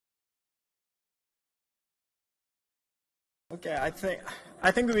Okay,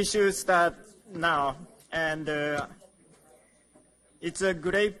 I think we should start now, and it's a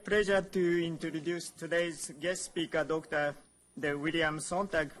great pleasure to introduce today's guest speaker, Dr. William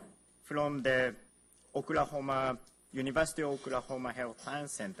Sonntag from the University of Oklahoma Health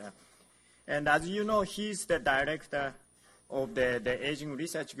Science Center. And as you know, he's the director of the Aging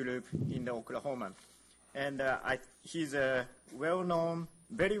Research Group in Oklahoma. And he's a well-known,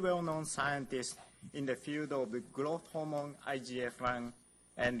 very well-known scientist in the field of growth hormone, IGF-1,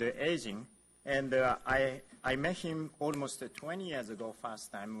 and aging. And I met him almost 20 years ago,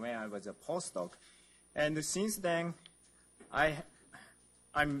 first time, when I was a postdoc. And since then,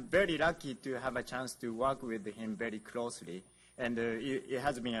 I'm very lucky to have a chance to work with him very closely. And it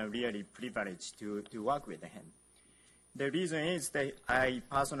has been a really privilege to work with him. The reason is that I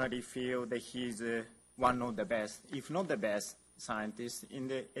personally feel that he's one of the best, if not the best, scientists in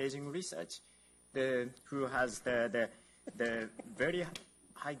the aging research, who has the very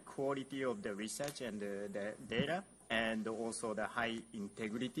high quality of the research and the data, and also the high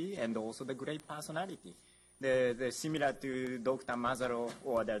integrity, and also the great personality. Similar to Dr. Mazzaro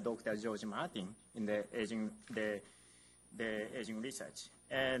or the Dr. George Martin in the aging research.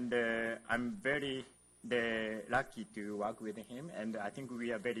 And I'm very lucky to work with him, and I think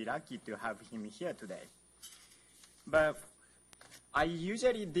we are very lucky to have him here today. But I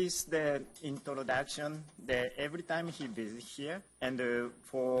usually do the introduction every time he visits here, and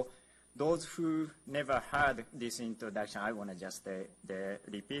for those who never heard this introduction, I want to just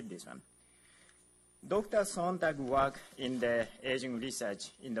repeat this one. Dr. Sonntag worked in the aging research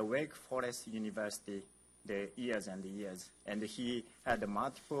in the Wake Forest University the years and years, and he had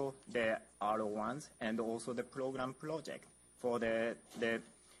multiple R01s and also the program project for the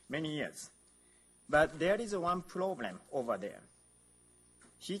many years. But there is one problem over there.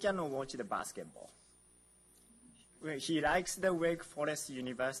 He cannot watch the basketball. He likes the Wake Forest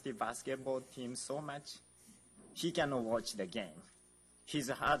University basketball team so much, he cannot watch the game. His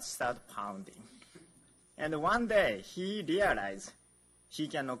heart starts pounding. And one day, he realized he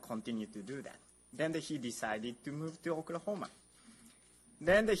cannot continue to do that. Then he decided to move to Oklahoma.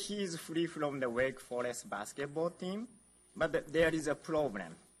 Then he is free from the Wake Forest basketball team, but there is a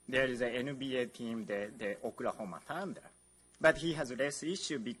problem. There is an NBA team, the Oklahoma Thunder. But he has less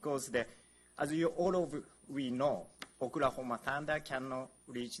issue because, as we know, Oklahoma Thunder cannot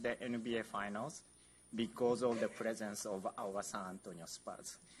reach the NBA Finals because of the presence of our San Antonio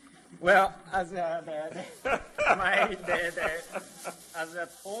Spurs. Well, as a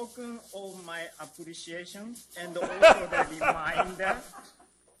token of my appreciation and also the reminder,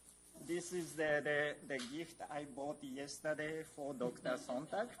 this is the gift I bought yesterday for Dr.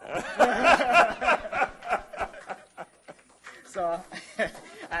 Sonntag. So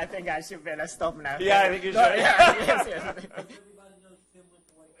I think I should better stop now. Yeah, I think you should. Yes.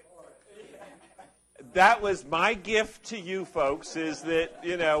 That was my gift to you folks, is that,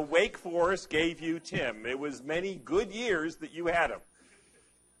 Wake Forest gave you Tim. It was many good years that you had him.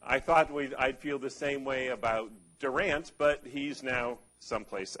 I thought I'd feel the same way about Durant, but he's now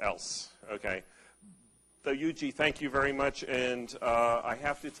someplace else. Okay. So, Yuji, thank you very much. And I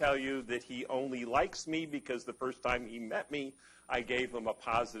have to tell you that he only likes me because the first time he met me, I gave him a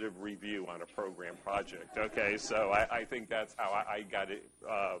positive review on a program project. Okay, so I think that's how I got it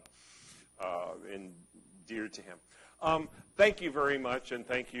endeared to him. Thank you very much, and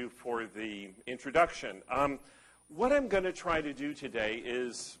thank you for the introduction. What I'm going to try to do today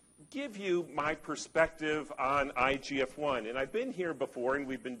is give you my perspective on IGF-1. And I've been here before, and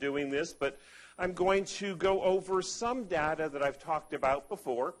we've been doing this, but I'm going to go over some data that I've talked about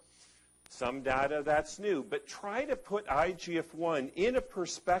before, some data that's new, but try to put IGF-1 in a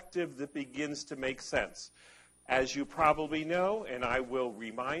perspective that begins to make sense. As you probably know, and I will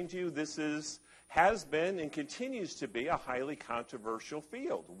remind you, this has been and continues to be a highly controversial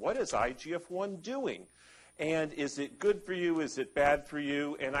field. What is IGF-1 doing? And is it good for you? Is it bad for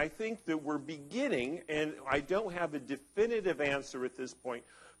you? And I think that we're beginning, and I don't have a definitive answer at this point,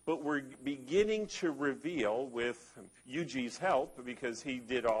 but we're beginning to reveal, with Yuji's help, because he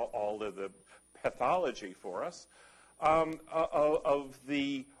did all of the pathology for us, of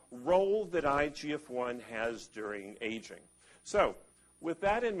the role that IGF-1 has during aging. So, with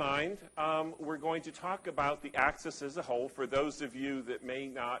that in mind, we're going to talk about the axis as a whole for those of you that may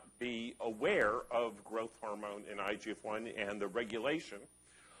not be aware of growth hormone and IGF-1 and the regulation.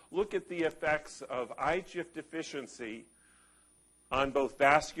 Look at the effects of IGF deficiency on both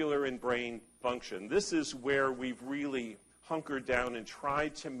vascular and brain function. This is where we've really hunkered down and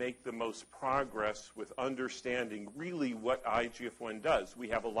tried to make the most progress with understanding really what IGF-1 does. We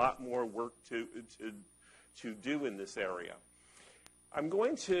have a lot more work to to do in this area. I'm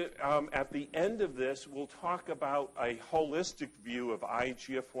going to, at the end of this, we'll talk about a holistic view of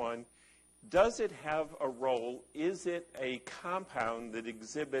IGF-1. Does it have a role? Is it a compound that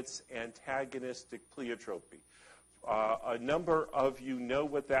exhibits antagonistic pleiotropy? A number of you know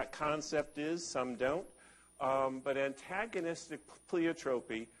what that concept is, some don't. But antagonistic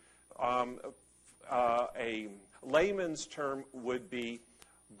pleiotropy, a layman's term would be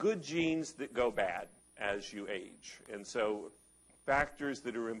good genes that go bad as you age. And so factors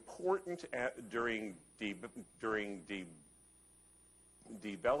that are important during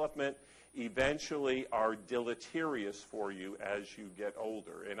development eventually are deleterious for you as you get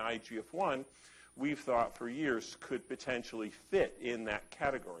older. And IGF-1, we've thought for years, could potentially fit in that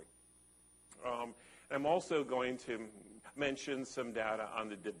category. I'm also going to mention some data on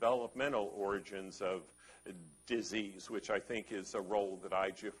the developmental origins of disease, which I think is a role that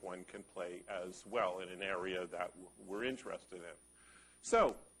IGF-1 can play as well in an area that we're interested in.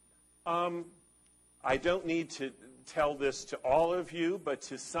 So, I don't need to tell this to all of you, but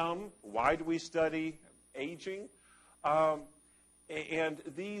to some, why do we study aging? And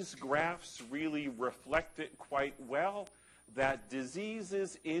these graphs really reflect it quite well, that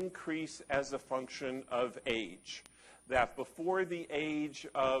diseases increase as a function of age. That before the age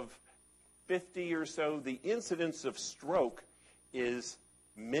of 50 or so, the incidence of stroke is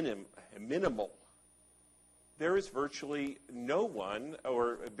minimal. There is virtually no one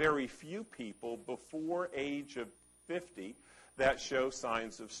or very few people before age of 50 that show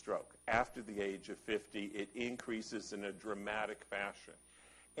signs of stroke. After the age of 50, it increases in a dramatic fashion.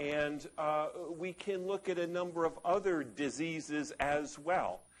 And we can look at a number of other diseases as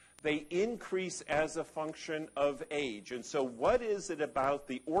well. They increase as a function of age. And so what is it about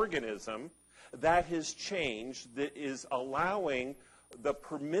the organism that has changed that is allowing the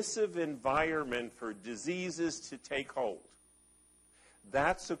permissive environment for diseases to take hold?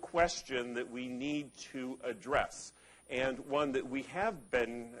 That's a question that we need to address, and one that we have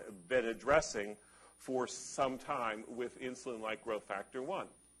been addressing for some time with insulin-like growth factor 1.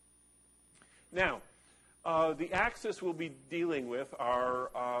 Now, the axis we'll be dealing with are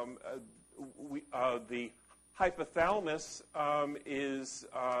the hypothalamus is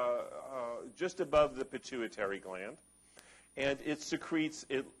just above the pituitary gland, and it secretes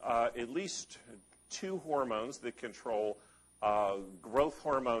at least two hormones that control growth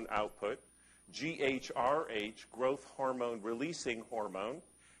hormone output, GHRH, growth hormone releasing hormone,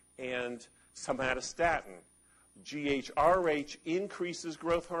 and somatostatin. GHRH increases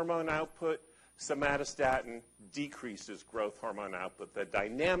growth hormone output, somatostatin decreases growth hormone output. The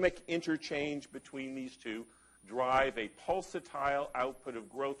dynamic interchange between these two drive a pulsatile output of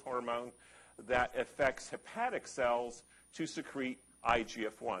growth hormone that affects hepatic cells to secrete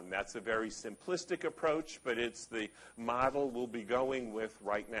IGF-1. That's a very simplistic approach, but it's the model we'll be going with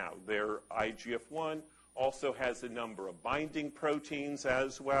right now. Their IGF-1 also has a number of binding proteins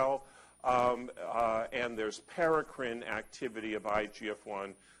as well, and there's paracrine activity of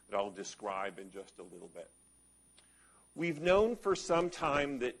IGF-1 that I'll describe in just a little bit. We've known for some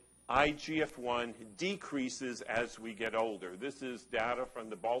time that IGF-1 decreases as we get older. This is data from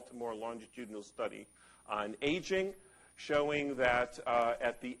the Baltimore longitudinal study on aging, showing that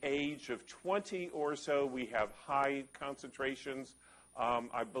at the age of 20 or so, we have high concentrations.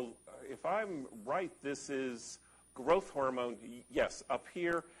 If I'm right, this is growth hormone, yes, up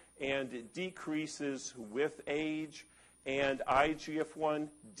here, and it decreases with age, and IGF-1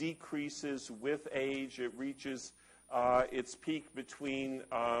 decreases with age. It reaches its peak between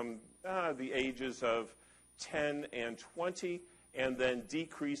the ages of 10 and 20, and then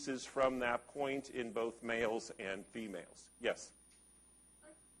decreases from that point in both males and females. Yes? I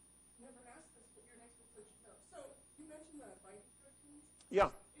never asked this, but you're an expert, so you know. So you mentioned the binding proteins.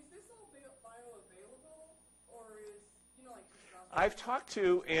 Yeah. Is this all bioavailable, or is, you know, like testosterone? I've talked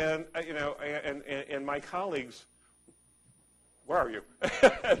to, and you know, and my colleagues. Where are you?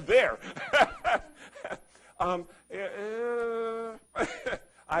 There.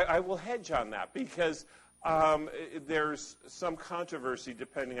 I will hedge on that because there's some controversy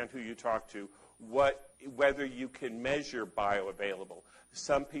depending on who you talk to, whether you can measure bioavailable.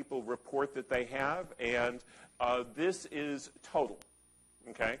 Some people report that they have, and this is total,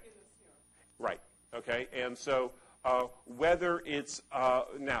 okay? Right, okay? And so whether it's,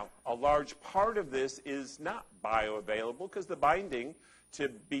 now, a large part of this is not bioavailable because the binding to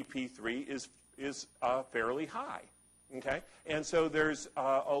BP3 is fairly high. Okay? And so there's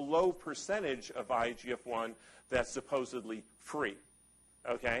a low percentage of IGF-1 that's supposedly free.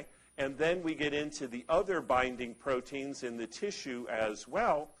 Okay? And then we get into the other binding proteins in the tissue as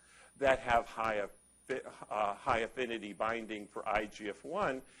well that have high high affinity binding for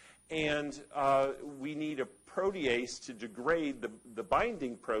IGF-1, and we need a protease to degrade the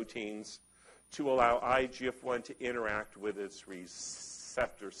binding proteins to allow IGF-1 to interact with its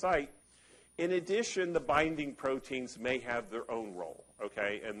receptor site. In addition, the binding proteins may have their own role,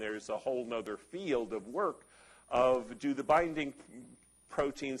 okay? And there's a whole nother field of work of, do the binding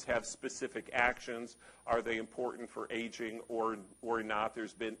proteins have specific actions? Are they important for aging or not?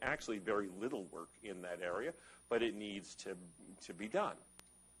 There's been actually very little work in that area, but it needs to be done.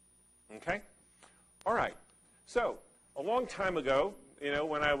 Okay? All right. So, a long time ago, you know,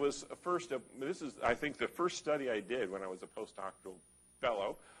 when I was first, this is, I think, the first study I did when I was a postdoctoral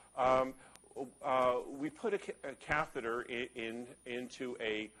fellow, we put a catheter into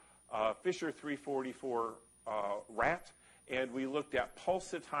a Fisher 344 rat, and we looked at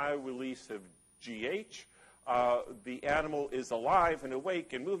pulsatile release of GH. The animal is alive and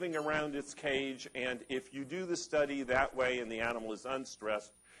awake and moving around its cage, and if you do the study that way and the animal is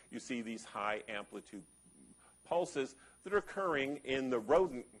unstressed, you see these high amplitude pulses that are occurring in the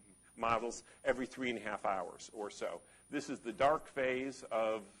rodent models every 3.5 hours or so. This is the dark phase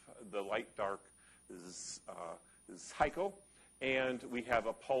of the light-dark cycle, and we have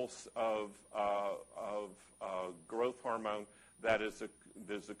a pulse of growth hormone that is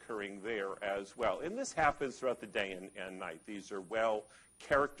occurring there as well. And this happens throughout the day and night. These are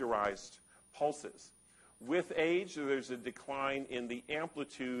well-characterized pulses. With age, there's a decline in the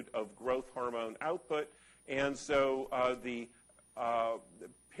amplitude of growth hormone output, and so the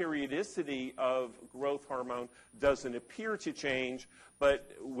periodicity of growth hormone doesn't appear to change,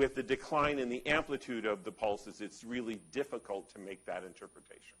 but with the decline in the amplitude of the pulses, it's really difficult to make that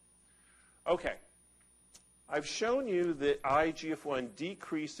interpretation. Okay. I've shown you that IGF-1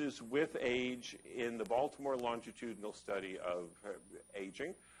 decreases with age in the Baltimore longitudinal study of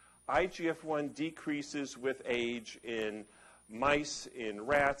aging. IGF-1 decreases with age in mice, in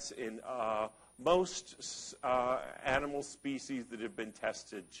rats, in most animal species that have been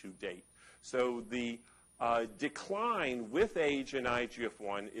tested to date. So the decline with age in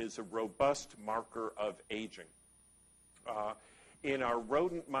IGF-1 is a robust marker of aging. In our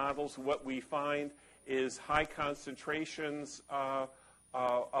rodent models, what we find is high concentrations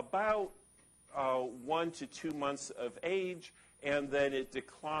about 1 to 2 months of age, and then it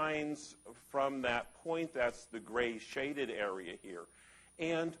declines from that point. That's the gray shaded area here.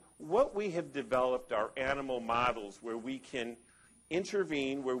 And what we have developed are animal models where we can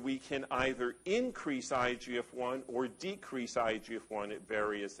intervene, where we can either increase IGF-1 or decrease IGF-1 at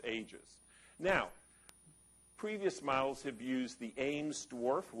various ages. Now, previous models have used the Ames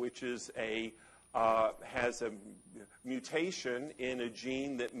dwarf, which is has a mutation in a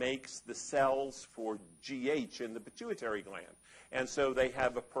gene that makes the cells for GH in the pituitary gland. And so they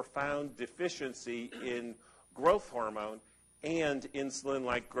have a profound deficiency in growth hormone and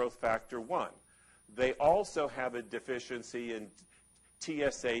insulin-like growth factor 1. They also have a deficiency in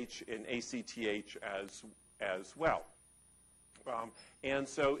TSH and ACTH as well. And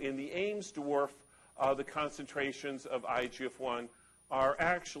so in the Ames dwarf, the concentrations of IGF-1 are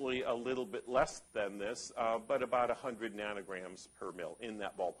actually a little bit less than this, but about 100 nanograms per mil, in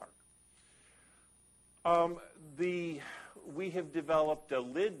that ballpark. We have developed a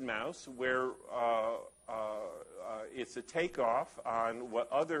lid mouse where it's a takeoff on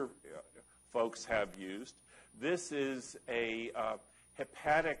what other folks have used. This is a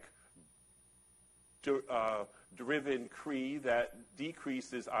hepatic-driven Cree that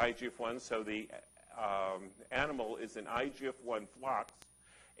decreases IGF-1, so the animal is an IGF-1 flux,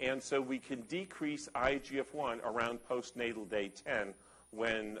 and so we can decrease IGF-1 around postnatal day 10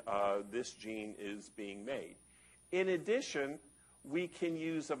 when this gene is being made. In addition, we can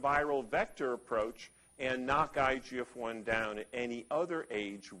use a viral vector approach and knock IGF-1 down at any other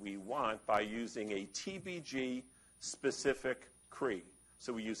age we want by using a TBG-specific Cree.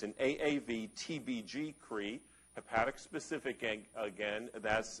 So we use an AAV TBG Cree, hepatic-specific again.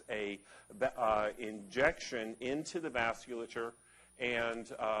 That's a injection into the vasculature,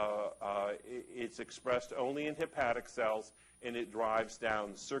 and it's expressed only in hepatic cells, and it drives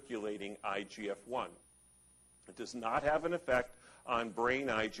down circulating IGF-1. It does not have an effect on brain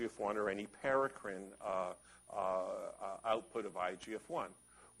IGF-1 or any paracrine output of IGF-1.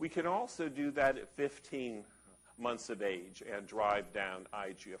 We can also do that at 15 months of age and drive down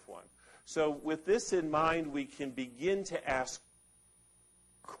IGF-1. So with this in mind, we can begin to ask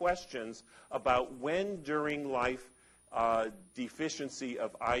questions about when during life deficiency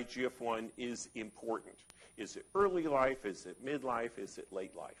of IGF-1 is important. Is it early life? Is it midlife? Is it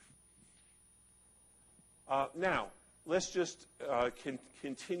late life? Now, let's just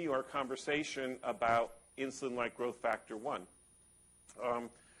continue our conversation about insulin-like growth factor 1.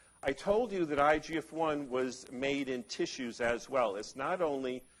 I told you that IGF-1 was made in tissues as well. It's not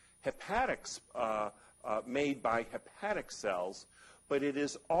only hepatics, made by hepatic cells, but it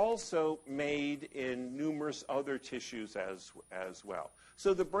is also made in numerous other tissues as well.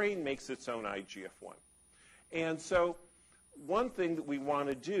 So the brain makes its own IGF-1. And so one thing that we want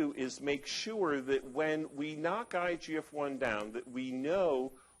to do is make sure that when we knock IGF-1 down, that we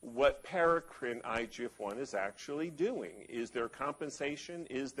know what paracrine IGF-1 is actually doing. Is there compensation?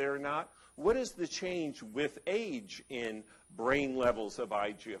 Is there not? What is the change with age in brain levels of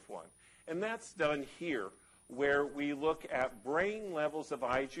IGF-1? And that's done here, where we look at brain levels of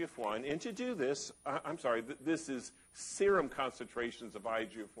IGF-1. And to do this, this is serum concentrations of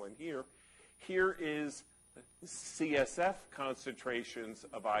IGF-1 here. Here is CSF concentrations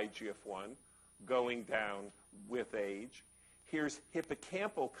of IGF-1 going down with age. Here's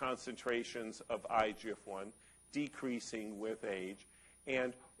hippocampal concentrations of IGF-1 decreasing with age,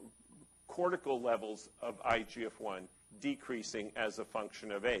 and cortical levels of IGF-1 decreasing as a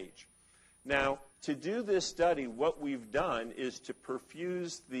function of age. Now, to do this study, what we've done is to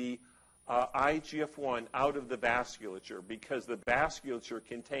perfuse the IGF-1 out of the vasculature, because the vasculature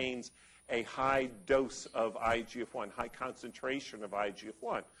contains a high dose of IGF-1, high concentration of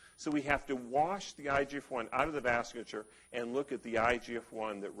IGF-1. So we have to wash the IGF-1 out of the vasculature and look at the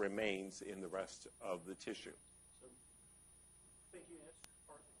IGF-1 that remains in the rest of the tissue. So, I think you answered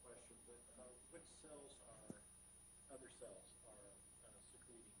part of the question, but which cells are, other cells are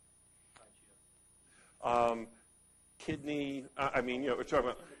secreting IGF? Kidney, we're talking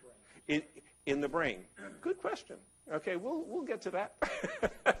about in the brain. Good question. Okay, we'll get to that.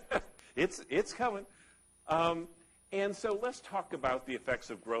 It's coming. And so let's talk about the effects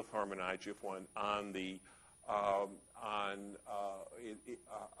of growth hormone IGF-1 on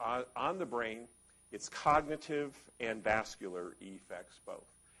the brain, its cognitive and vascular effects both.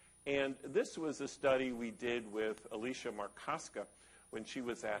 And this was a study we did with Alicia Markoska when she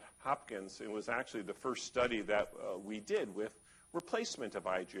was at Hopkins. It was actually the first study that we did with replacement of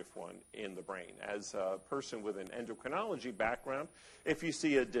IGF-1 in the brain. As a person with an endocrinology background, if you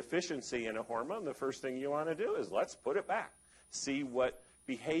see a deficiency in a hormone, the first thing you want to do is let's put it back, see what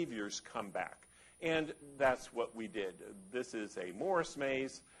behaviors come back. And that's what we did. This is a Morris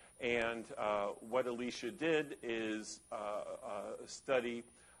maze, and what Alicia did is study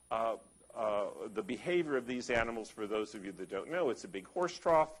the behavior of these animals. For those of you that don't know, it's a big horse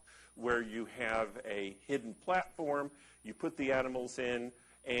trough where you have a hidden platform. You put the animals in,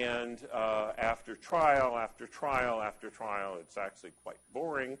 and after trial after trial after trial, it's actually quite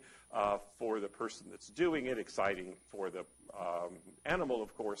boring for the person that's doing it, exciting for the animal,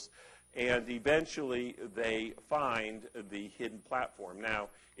 of course. And eventually, they find the hidden platform. Now,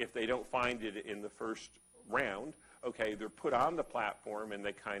 if they don't find it in the first round, okay, they're put on the platform, and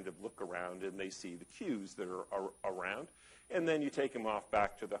they kind of look around, and they see the cues that are around. And then you take them off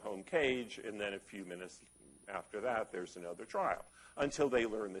back to the home cage, and then a few minutes after that, there's another trial until they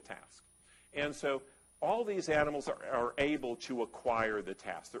learn the task. And so all these animals are able to acquire the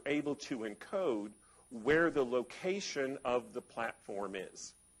task. They're able to encode where the location of the platform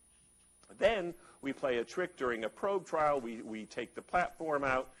is. Then we play a trick during a probe trial. We take the platform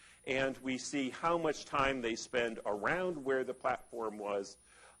out, and we see how much time they spend around where the platform was,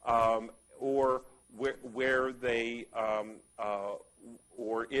 or where they,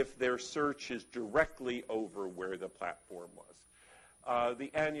 or if their search is directly over where the platform was. The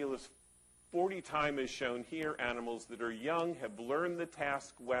annulus 40 time is shown here. Animals that are young have learned the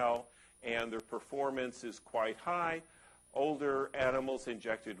task well, and their performance is quite high. Older animals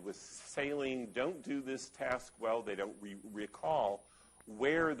injected with saline don't do this task well. They don't recall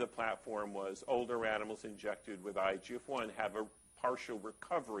where the platform was. Older animals injected with IGF-1 have a partial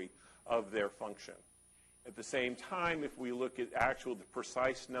recovery of their function. At the same time, if we look at the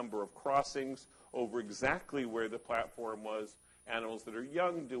precise number of crossings over exactly where the platform was, animals that are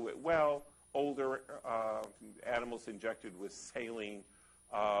young do it well. Older animals injected with saline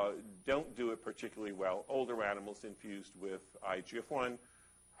don't do it particularly well. Older animals infused with IGF-1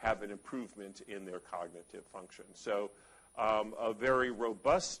 have an improvement in their cognitive function. So a very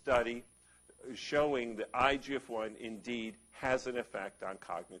robust study showing that IGF-1 indeed has an effect on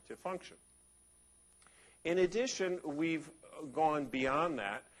cognitive function. In addition, we've gone beyond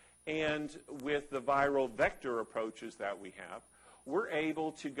that, and with the viral vector approaches that we have, we're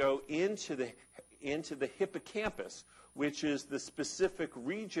able to go into the hippocampus, which is the specific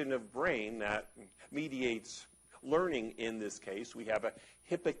region of brain that mediates learning in this case. We have a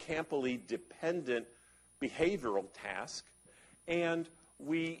hippocampally dependent behavioral task, and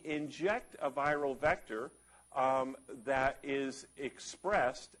we inject a viral vector that is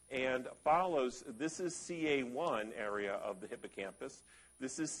expressed and follows. This is CA1 area of the hippocampus.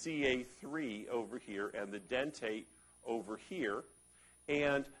 This is CA3 over here, and the dentate over here.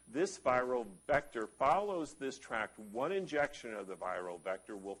 And this viral vector follows this tract. One injection of the viral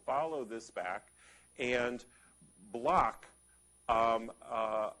vector will follow this back and block IGF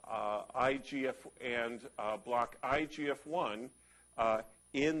and block IGF-1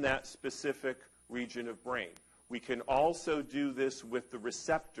 in that specific region of brain. We can also do this with the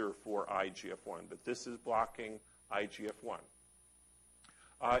receptor for IGF-1, but this is blocking IGF-1.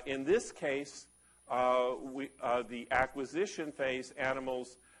 In this case, the acquisition phase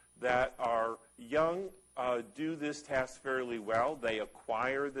animals that are young do this task fairly well. They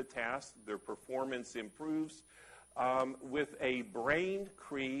acquire the task. Their performance improves. With a brain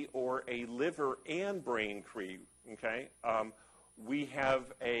Cree or a liver and brain Cree, okay, we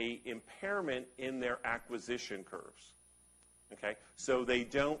have a impairment in their acquisition curves. Okay, so they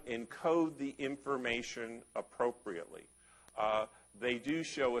don't encode the information appropriately. They do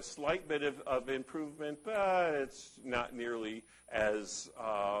show a slight bit of improvement, but it's not nearly as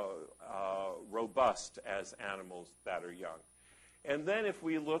robust as animals that are young. And then if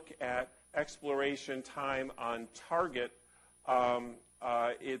we look at exploration time on target,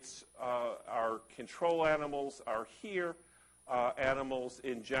 it's our control animals are here, animals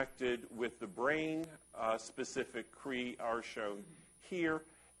injected with the brain specific Cree are shown here,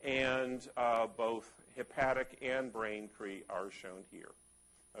 and both hepatic and brain Cree are shown here.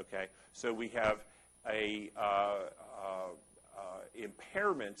 Okay, so we have a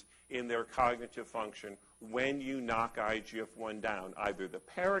impairment in their cognitive function when you knock IGF-1 down, either the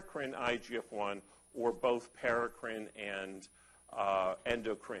paracrine IGF-1 or both paracrine and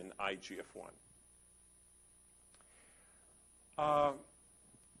endocrine IGF-1.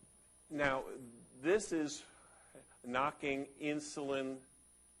 Now, this is knocking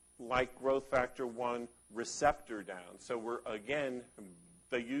insulin-like growth factor 1 receptor down. So we're, again,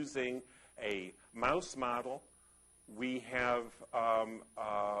 using a mouse model. We have,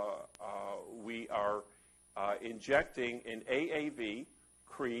 we are injecting an AAV,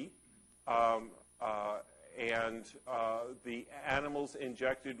 Cree, and the animals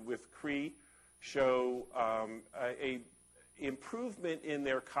injected with Cree show a improvement in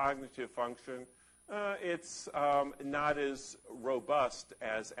their cognitive function. It's not as robust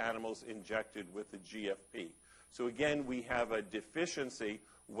as animals injected with the GFP. So again, we have a deficiency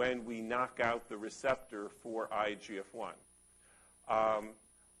when we knock out the receptor for IGF-1.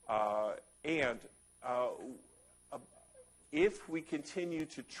 If we continue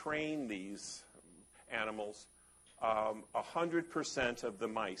to train these animals, 100% of the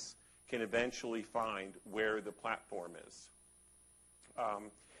mice can eventually find where the platform is.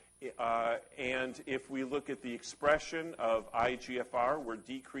 And if we look at the expression of IGFR, we're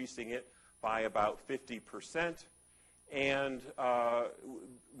decreasing it by about 50%. And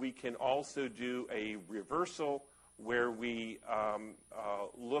we can also do a reversal where we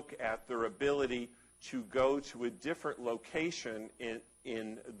look at their ability to go to a different location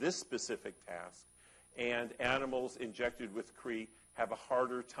in this specific task. And animals injected with Cree have a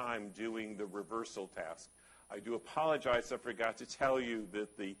harder time doing the reversal task. I do apologize, I forgot to tell you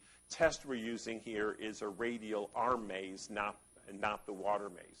that the test we're using here is a radial arm maze, not the water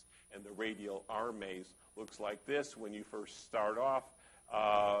maze. And the radial arm maze looks like this when you first start off.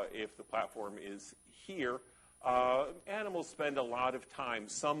 If the platform is here, animals spend a lot of time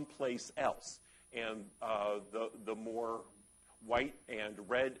someplace else. And the more white and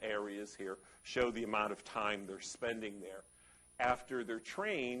red areas here show the amount of time they're spending there. After they're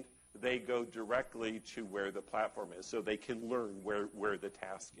trained, they go directly to where the platform is, so they can learn where the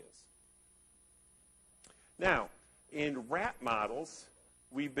task is. Now, in rat models,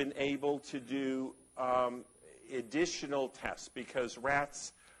 we've been able to do additional tests because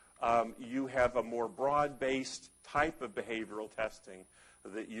rats, you have a more broad-based type of behavioral testing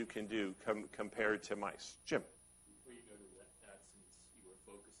that you can do compared to mice. Jim? Before you go to that, since you were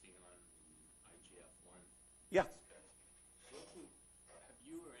focusing on the IGF-1 Yeah. aspect, have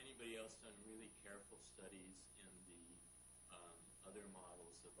you or anybody else done really careful studies in the other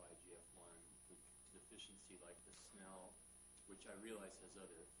models of IGF-1 with deficiency like the Snell, which I realize has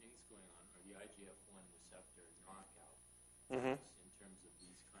other things going on, or the IGF-1 receptor knockout in terms of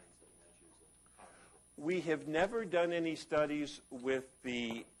these kinds of measures of cognitive? We have never done any studies with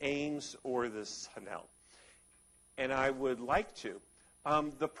the Ames or the Snell, and I would like to.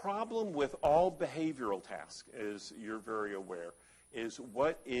 The problem with all behavioral tasks, as you're very aware, is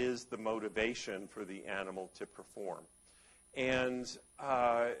what is the motivation for the animal to perform. And,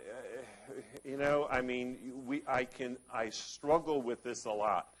 you know, I mean, I struggle with this a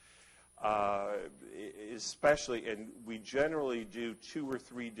lot, especially, and we generally do 2 or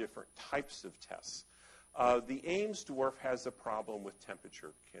 3 different types of tests. The Ames dwarf has a problem with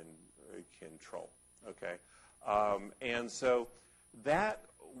temperature control, okay? And so that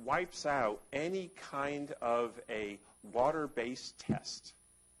wipes out any kind of a water-based test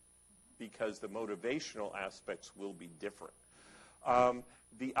because the motivational aspects will be different.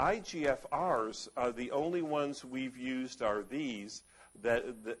 The IGFRs, the only ones we've used are these, that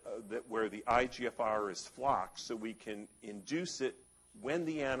where the IGFR is flocked, so we can induce it when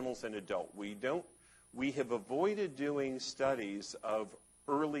the animal's an adult. We have avoided doing studies of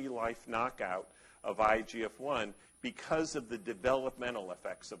early life knockout of IGF-1 because of the developmental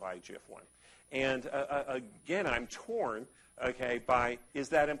effects of IGF-1. And again, I'm torn, okay, by is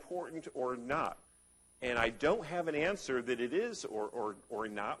that important or not? And I don't have an answer that it is or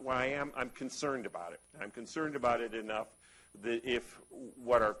not. Why I'm concerned about it. I'm concerned about it enough that if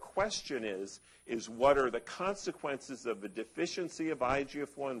what our question is what are the consequences of the deficiency of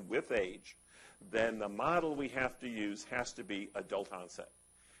IGF-1 with age, then the model we have to use has to be adult onset.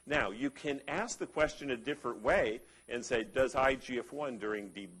 Now, you can ask the question a different way and say, does IGF-1 during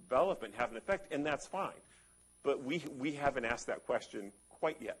development have an effect? And that's fine. But we haven't asked that question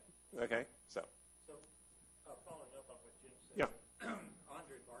quite yet. Okay? So following up on what Jim said, yeah.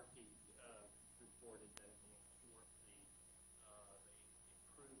 Andre Barkey reported that in the Dwarf, they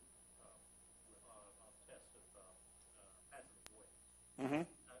improved tests of passive avoidance. Mm-hmm.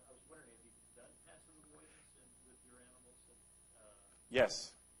 I was wondering, have you done passive avoidance with your animals?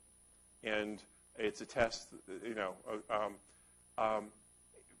 Yes. And it's a test, you know,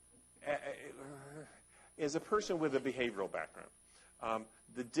 as a person with a behavioral background,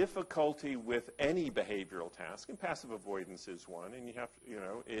 the difficulty with any behavioral task, and passive avoidance is one, and you have to, you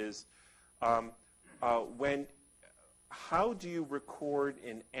know, is how do you record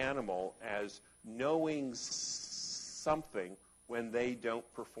an animal as knowing something when they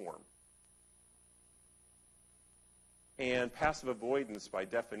don't perform? And passive avoidance, by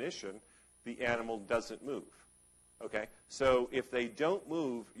definition, the animal doesn't move. Okay? So if they don't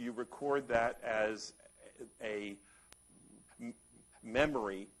move, you record that as a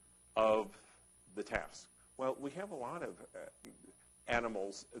memory of the task. Well, we have a lot of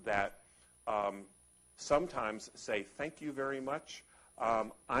animals that sometimes say, thank you very much.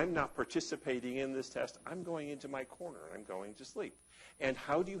 I'm not participating in this test. I'm going into my corner. I'm going to sleep. And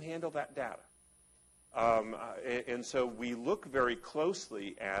how do you handle that data? And so we look very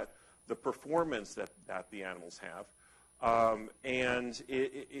closely at the performance that the animals have, and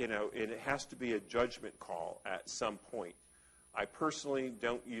it has to be a judgment call at some point. I personally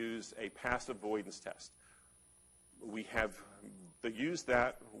don't use a passive avoidance test. We have used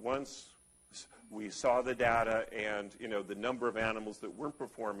that once we saw the data and the number of animals that weren't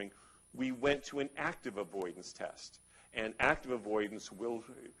performing. We went to an active avoidance test, and active avoidance will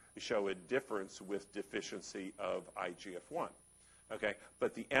show a difference with deficiency of IGF-1. Okay,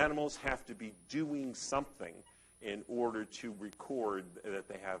 but the animals have to be doing something in order to record that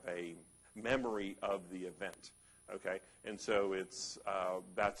they have a memory of the event. Okay, and so it's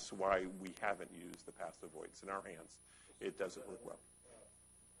that's why we haven't used the passive avoidance in our hands. It doesn't work well.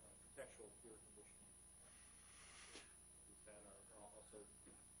 Contextual peer conditioning. Is that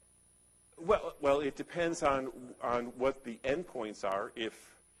also? Well, it depends on what the endpoints are.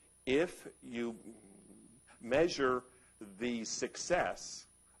 If you measure the success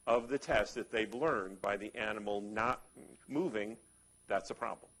of the test that they've learned by the animal not moving, that's a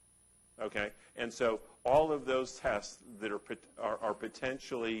problem. Okay, and so all of those tests that are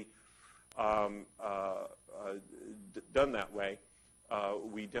potentially done that way,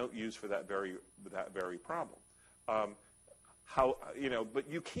 we don't use for that very problem. But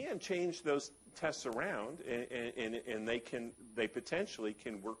you can change those tests around, and they potentially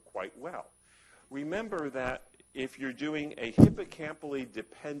can work quite well. Remember that if you're doing a hippocampally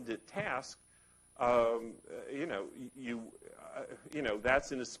dependent task,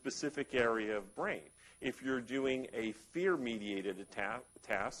 that's in a specific area of brain. If you're doing a fear-mediated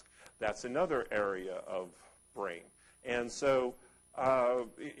task, that's another area of brain. And so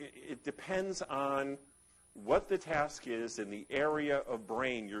it depends on what the task is and the area of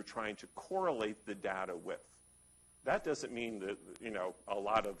brain you're trying to correlate the data with. That doesn't mean that, a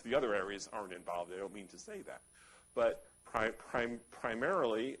lot of the other areas aren't involved. I don't mean to say that. But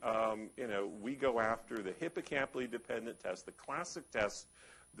primarily, we go after the hippocampally dependent tests, the classic tests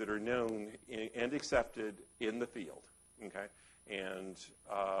that are known and accepted in the field, okay? and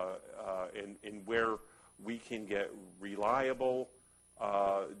where we can get reliable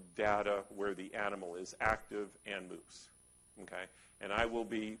data where the animal is active and moves. Okay? And I will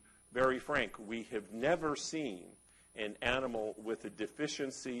be very frank, we have never seen an animal with a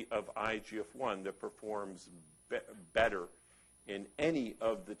deficiency of IGF-1 that performs better in any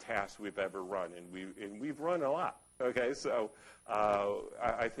of the tasks we've ever run, and we've run a lot. Okay, so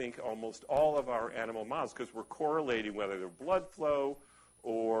I think almost all of our animal models, because we're correlating whether they're blood flow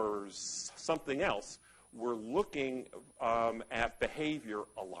or something else, we're looking at behavior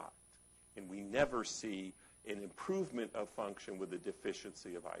a lot, and we never see an improvement of function with a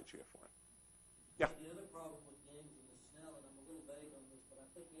deficiency of IGF-1. Yeah? The other problem with games in the snell, and I'm a little vague on this, but I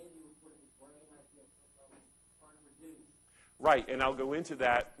think Andy reported his brain IGF-1 was trying to reduce. Right, and I'll go into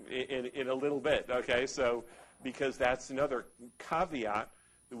that in a little bit, okay? So, because that's another caveat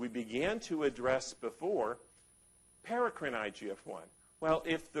that we began to address before, paracrine IGF-1. Well,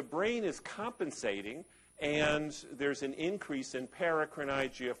 if the brain is compensating and there's an increase in paracrine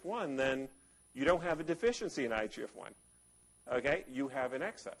IGF-1, then you don't have a deficiency in IGF-1, okay? You have an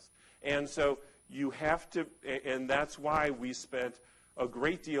excess. And so you have to, and that's why we spent a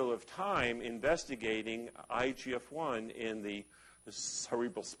great deal of time investigating IGF-1 in the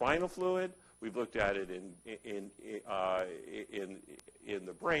cerebral spinal fluid. We've looked at it in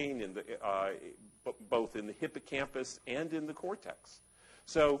the brain, both in the hippocampus and in the cortex.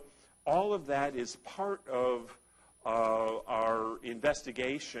 So all of that is part of our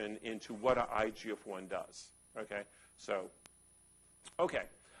investigation into what IGF-1 does. Okay, so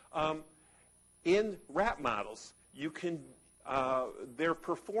in rat models, you can their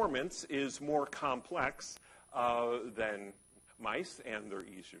performance is more complex than mice, and they're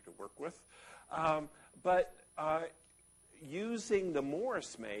easier to work with. But using the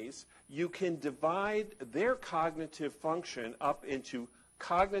Morris maze, you can divide their cognitive function up into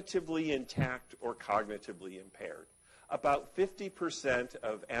cognitively intact or cognitively impaired. About 50%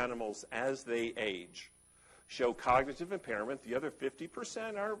 of animals as they age show cognitive impairment. The other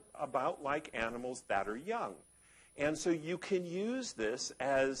 50% are about like animals that are young. And so you can use this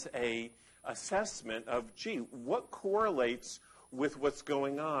as an assessment of, gee, what correlates with what's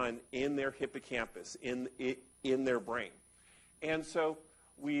going on in their hippocampus, in their brain. And so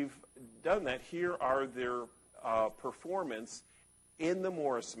we've done that. Here are their performance in the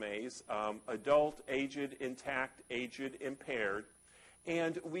Morris maze, adult, aged, intact, aged, impaired.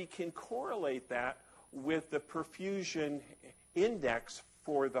 And we can correlate that with the perfusion index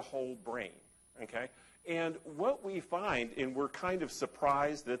for the whole brain, okay? And what we find, and we're kind of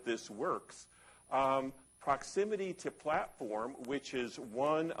surprised that this works, proximity to platform, which is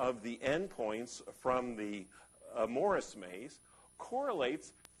one of the endpoints from the Morris maze,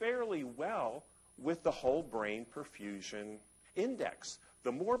 correlates fairly well with the whole brain perfusion index.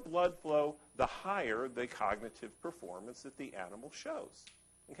 The more blood flow, the higher the cognitive performance that the animal shows.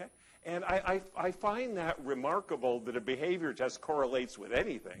 Okay? And I find that remarkable that a behavior test correlates with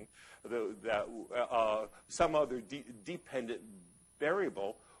anything, that some other dependent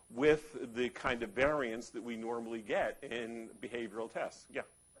variable with the kind of variance that we normally get in behavioral tests. Yeah?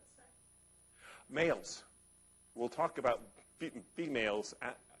 Males. We'll talk about females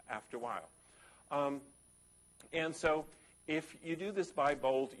after a while. And so if you do this by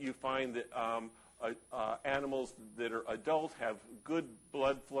Bolt, you find that animals that are adult have good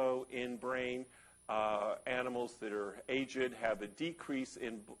blood flow in brain. Animals that are aged have a decrease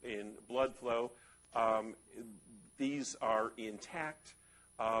in blood flow. These are intact.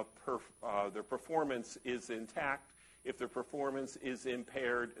 Their performance is intact. If their performance is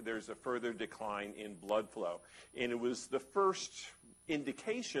impaired, there's a further decline in blood flow. And it was the first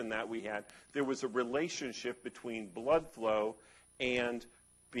indication that we had there was a relationship between blood flow and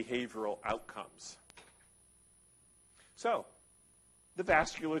behavioral outcomes. So, the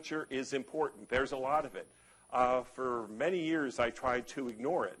vasculature is important. There's a lot of it. For many years, I tried to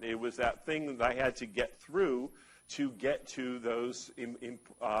ignore it. It was that thing that I had to get through to get to those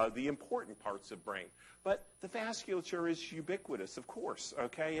the important parts of brain. But the vasculature is ubiquitous, of course,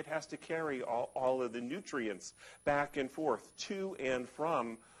 okay? It has to carry all of the nutrients back and forth to and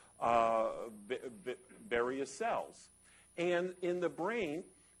from various cells. And in the brain,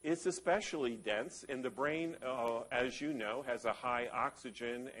 it's especially dense. And the brain, as you know, has a high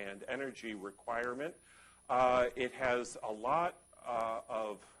oxygen and energy requirement. It has a lot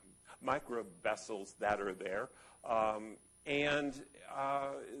of microvessels that are there.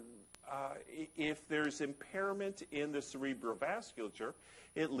 If there's impairment in the cerebrovasculature,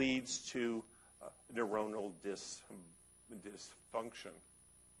 it leads to neuronal dysfunction.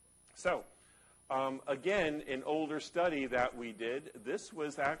 So, Again, an older study that we did, this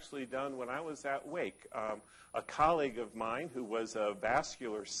was actually done when I was at Wake. A colleague of mine who was a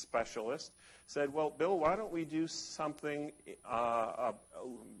vascular specialist said, well, Bill, why don't we do something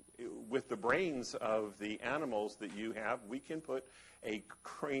with the brains of the animals that you have? We can put a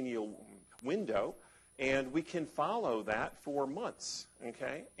cranial window, and we can follow that for months,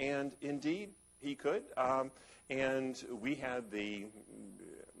 okay? And indeed, he could. And we had the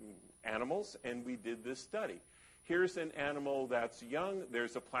animals, and we did this study. Here's an animal that's young.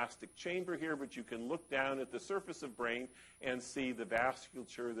 There's a plastic chamber here, but you can look down at the surface of brain and see the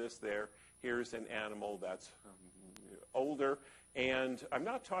vasculature that's there. Here's an animal that's older. And I'm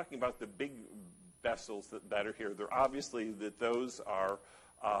not talking about the big vessels that are here. They're obviously that those are,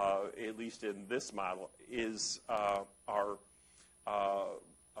 at least in this model, are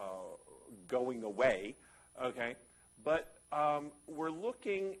going away, okay? But we're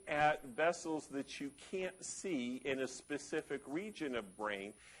looking at vessels that you can't see in a specific region of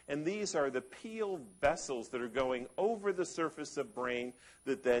brain, and these are the peeled vessels that are going over the surface of brain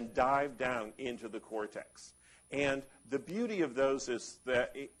that then dive down into the cortex. And the beauty of those is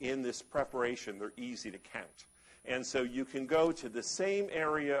that in this preparation, they're easy to count. And so you can go to the same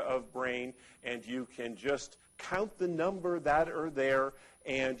area of brain, and you can just count the number that are there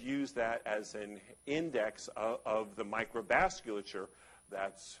and use that as an index of the microvasculature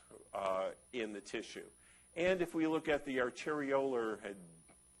that's in the tissue. And if we look at the arteriolar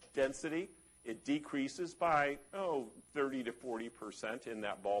density, it decreases by, 30 to 40% in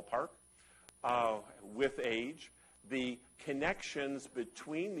that ballpark with age. The connections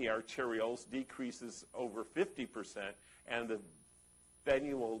between the arterioles decreases over 50%, and the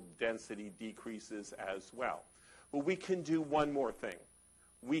venule density decreases as well. But we can do one more thing.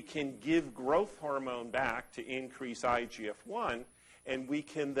 We can give growth hormone back to increase IGF-1, and we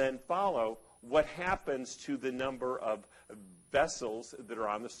can then follow what happens to the number of vessels that are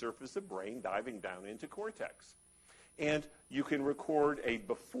on the surface of brain diving down into cortex. And you can record a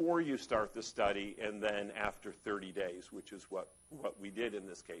before you start the study and then after 30 days, which is what we did in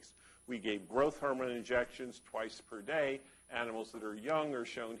this case. We gave growth hormone injections twice per day. Animals that are young are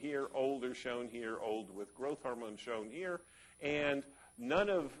shown here, old are shown here, old with growth hormone shown here. And none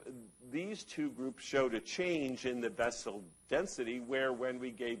of these two groups showed a change in the vessel density, where when we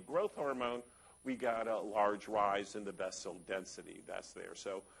gave growth hormone, we got a large rise in the vessel density that's there.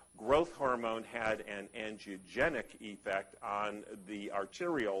 So growth hormone had an angiogenic effect on the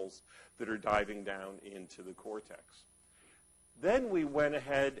arterioles that are diving down into the cortex. Then we went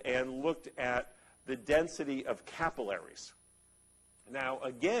ahead and looked at the density of capillaries. Now,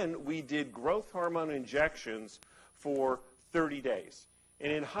 again, we did growth hormone injections for 30 days.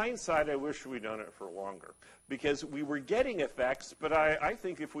 And in hindsight, I wish we'd done it for longer, because we were getting effects, but I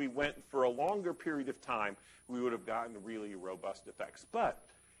think if we went for a longer period of time, we would have gotten really robust effects. But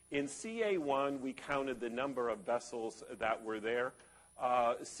in CA1, we counted the number of vessels that were there.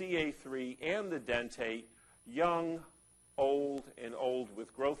 CA3 and the dentate, young, old, and old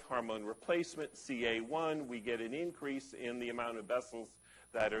with growth hormone replacement. CA1, we get an increase in the amount of vessels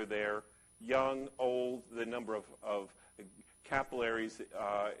that are there. Young, old, the number of capillaries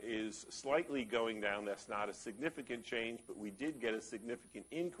is slightly going down. That's not a significant change, but we did get a significant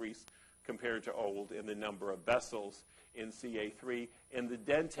increase compared to old in the number of vessels in CA3. In the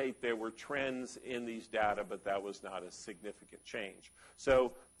dentate, there were trends in these data, but that was not a significant change.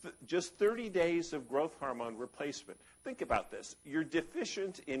 So just 30 days of growth hormone replacement. Think about this. You're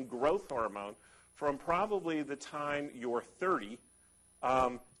deficient in growth hormone from probably the time you're 30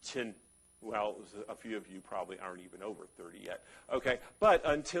 to, well, a few of you probably aren't even over 30 yet, okay? But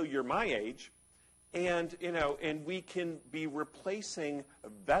until you're my age, and, and we can be replacing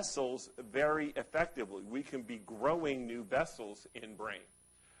vessels very effectively. We can be growing new vessels in brain.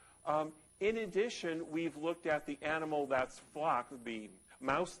 In addition, we've looked at the animal that's flocked, the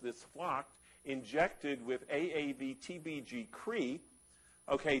mouse that's flocked, injected with AAV-TBG-CRE,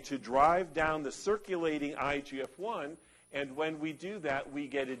 okay, to drive down the circulating IGF-1, and when we do that, we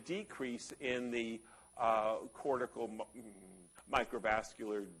get a decrease in the cortical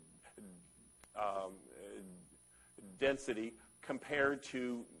microvascular density compared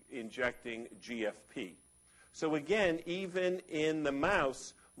to injecting GFP. So again, even in the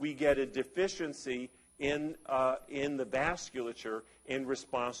mouse, we get a deficiency in the vasculature in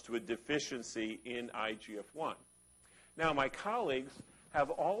response to a deficiency in IGF-1. Now, my colleagues have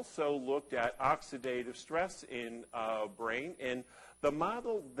also looked at oxidative stress in brain, and the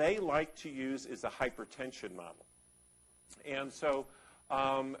model they like to use is a hypertension model. And so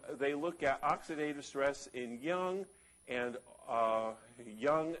they look at oxidative stress in young and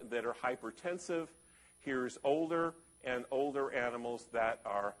young that are hypertensive. Here's older and older animals that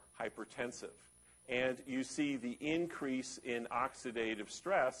are hypertensive. And you see the increase in oxidative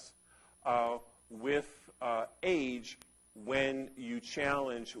stress with age when you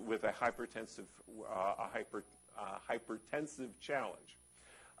challenge with a hypertensive challenge.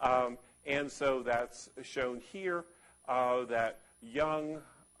 And so that's shown here that young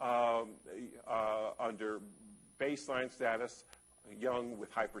under baseline status, young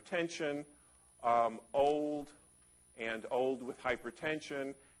with hypertension, old and old with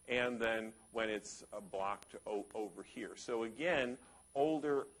hypertension, and then when it's blocked over here. So again,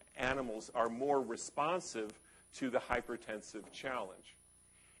 older animals are more responsive to the hypertensive challenge.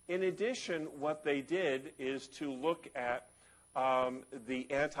 In addition, what they did is to look at the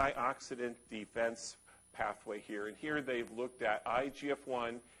antioxidant defense pathway here. And here they've looked at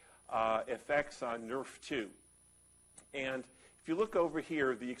IGF-1 effects on NRF2. And if you look over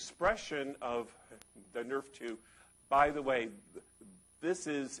here, the expression of the NRF2, by the way, this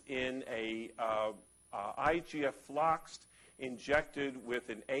is in a IGF floxed injected with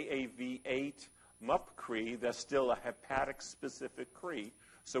an AAV8 MUP-CRE that's still a hepatic-specific CRE.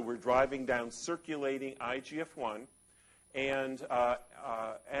 So we're driving down circulating IGF-1, and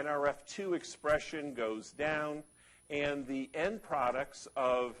NRF2 expression goes down, and the end products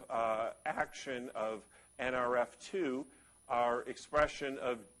of action of NRF2 are expression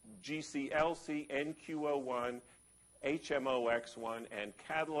of GCLC, NQO1, HMOX1, and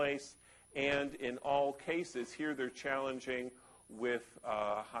catalase. And in all cases, here they're challenging with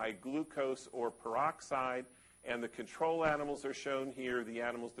high glucose or peroxide. And the control animals are shown here. The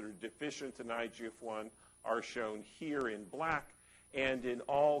animals that are deficient in IGF-1 are shown here in black. And in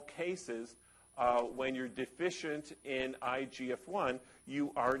all cases, when you're deficient in IGF-1,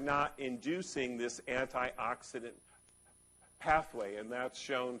 you are not inducing this antioxidant pathway. And that's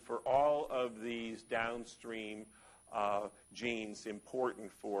shown for all of these downstream genes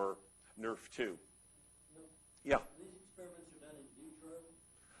important for NRF2. Yeah. These experiments are done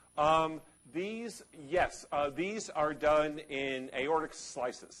in vitro? Yes, these are done in aortic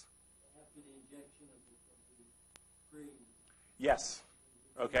slices. After the injection of the cream? Yes.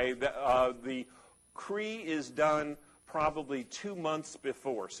 Okay, the CRE is done probably 2 months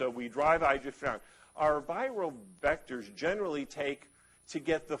before. So we drive IGF down. Our viral vectors generally take, to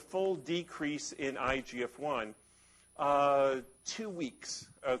get the full decrease in IGF-1, 2 weeks,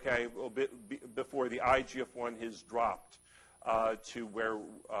 okay, before the IGF-1 has dropped to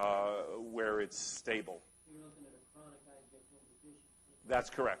where it's stable. You're looking at a chronic IGF-1 deficiency. That's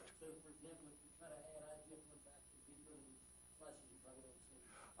correct. So, for example, if you try to add IGF-1 back to vitro slices, you probably don't see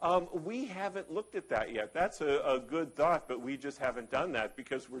it. We haven't looked at that yet. That's a good thought, but we just haven't done that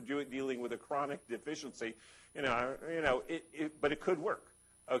because we're dealing with a chronic deficiency. But it could work.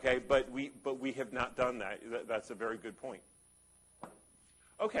 Okay, but we have not done that. That's a very good point.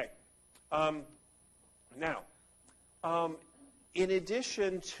 Okay, now, in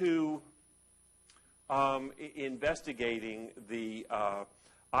addition to investigating the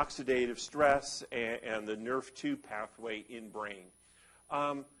oxidative stress and the NRF2 pathway in brain,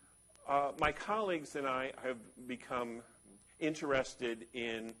 my colleagues and I have become interested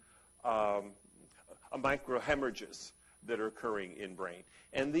in microhemorrhages that are occurring in brain.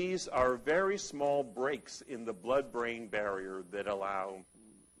 And these are very small breaks in the blood-brain barrier that allow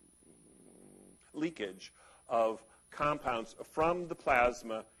leakage of compounds from the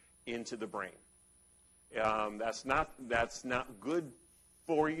plasma into the brain. That's not good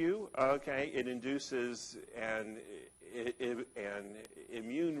for you. Okay, it induces an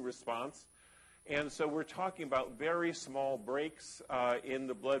immune response. And so we're talking about very small breaks in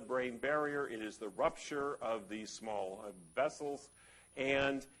the blood-brain barrier. It is the rupture of these small vessels,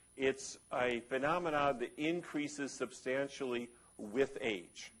 and it's a phenomenon that increases substantially with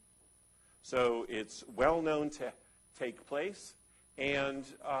age. So it's well known to take place, and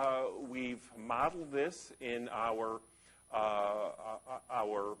we've modeled this in our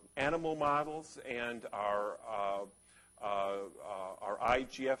animal models and our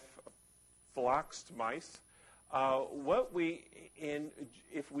IGF floxed mice.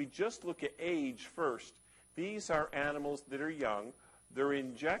 If we just look at age first, these are animals that are young. They're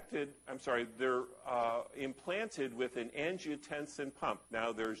implanted with an angiotensin pump.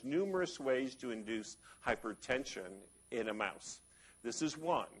 Now, there's numerous ways to induce hypertension in a mouse. This is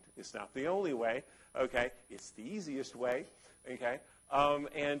one. It's not the only way, okay? It's the easiest way, okay?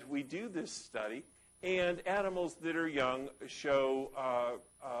 And we do this study, and animals that are young show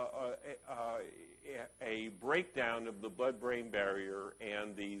a breakdown of the blood-brain barrier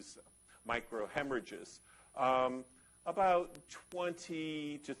and these microhemorrhages. about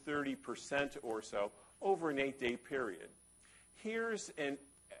 20 to 30% or so over an 8-day period. Here's an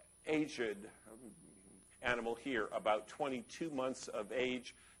aged animal here, about 22 months of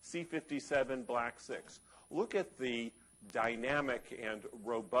age, C57 black 6. Look at the dynamic and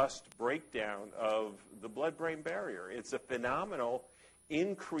robust breakdown of the blood-brain barrier. It's a phenomenal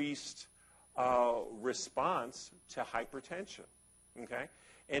increased response to hypertension, okay?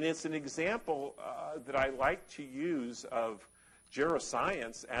 And it's an example that I like to use of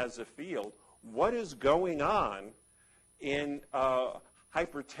geroscience as a field. What is going on in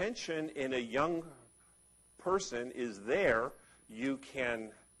hypertension in a young person is there. You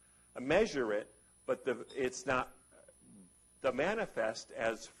can measure it, but it's not the manifest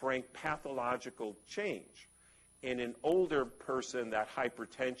as frank pathological change. In an older person, that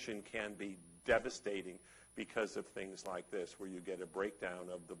hypertension can be devastating because of things like this, where you get a breakdown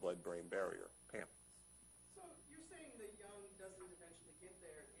of the blood-brain barrier. Pam. So you're saying the young doesn't eventually get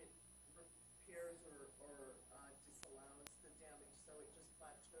there, it repairs or disallows the damage, so it just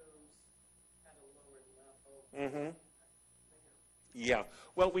plateaus at a lower level. Yeah.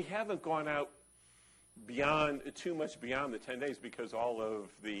 Well, we haven't gone out too much beyond the 10 days because all of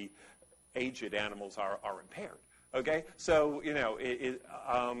the aged animals are impaired. Okay, so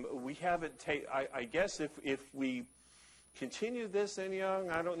we haven't I guess if we continue this in young,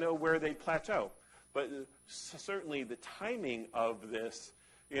 I don't know where they plateau, but certainly the timing of this,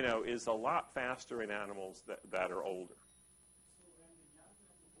 is a lot faster in animals that are older. So when the young and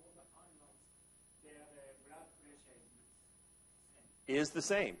older animals, their blood pressure Is the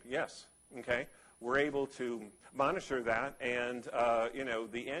same, yes. Okay, we're able to monitor that, and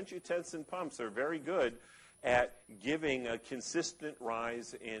the angiotensin pumps are very good at giving a consistent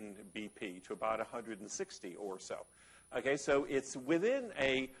rise in BP to about 160 or so. Okay, so it's within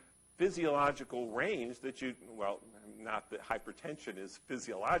a physiological range that not that hypertension is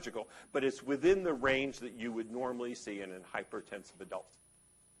physiological, but it's within the range that you would normally see in a hypertensive adult.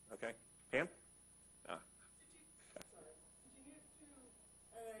 Okay, Pam? I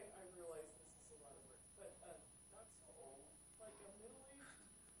realize this is a lot of work, but not so old, like a middle-aged.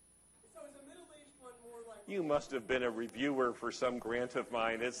 So is a middle-aged one more like? You must have been a reviewer for some grant of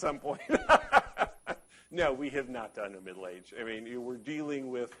mine at some point. No, we have not done a middle age. I mean, we're dealing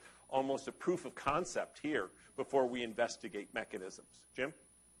with almost a proof of concept here before we investigate mechanisms. Jim?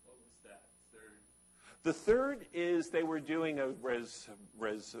 What was that third? The third is they were doing a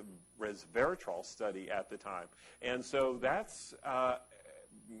resveratrol study at the time. And so that's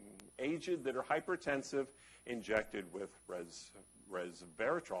aged that are hypertensive injected with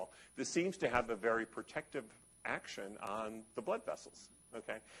resveratrol. This seems to have a very protective action on the blood vessels,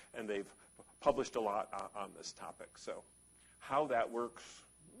 okay? And they've published a lot on this topic. So how that works,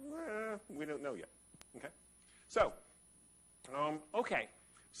 we don't know yet, okay? So,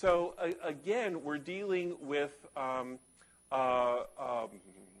 So again, we're dealing with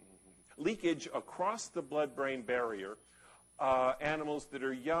leakage across the blood-brain barrier, animals that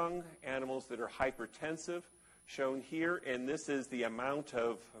are young, animals that are hypertensive, shown here, and this is the amount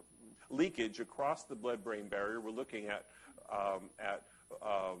of leakage across the blood-brain barrier. We're looking at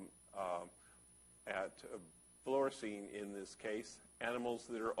fluorescein in this case, animals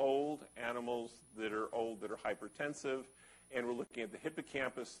that are old, animals that are hypertensive, and we're looking at the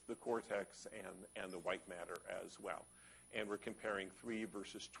hippocampus, the cortex, and the white matter as well. And we're comparing 3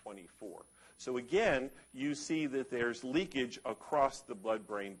 versus 24. So again, you see that there's leakage across the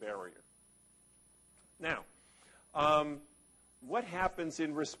blood-brain barrier. Now, what happens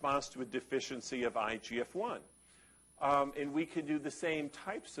in response to a deficiency of IGF-1? And we can do the same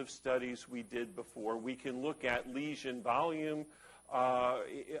types of studies we did before. We can look at lesion volume,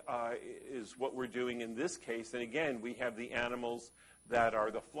 is what we're doing in this case. And again, we have the animals that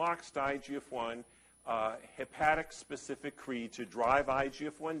are the floxed IGF-1, hepatic-specific Cre to drive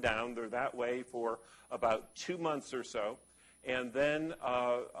IGF-1 down. They're that way for about 2 months or so. And then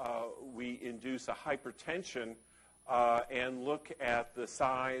we induce a hypertension and look at the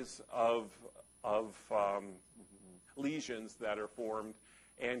size of lesions that are formed.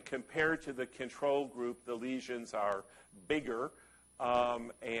 And compared to the control group, the lesions are bigger,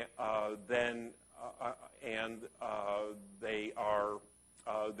 and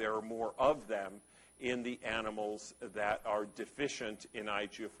there are more of them in the animals that are deficient in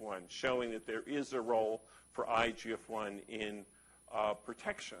IGF-1, showing that there is a role for IGF-1 in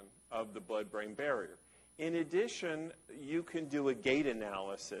protection of the blood-brain barrier. In addition, you can do a gait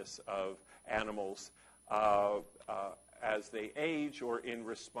analysis of animals as they age or in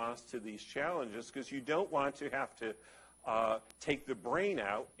response to these challenges, because you don't want to have to take the brain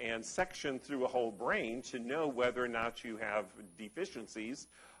out and section through a whole brain to know whether or not you have deficiencies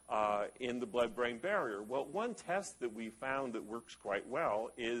in the blood-brain barrier. Well, one test that we found that works quite well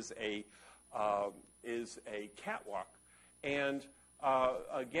is a catwalk. And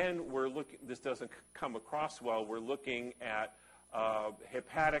again, we're looking, this doesn't come across well, we're looking at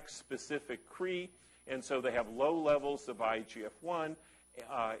hepatic-specific Cre, and so they have low levels of IGF-1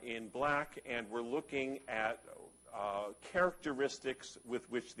 in black, and we're looking at characteristics with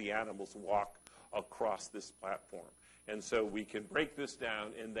which the animals walk across this platform. And so we can break this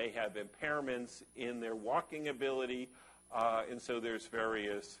down, and they have impairments in their walking ability, and so there's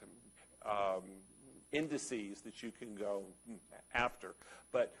various indices that you can go after.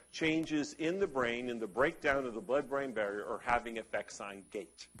 But changes in the brain, in the breakdown of the blood-brain barrier, are having effects on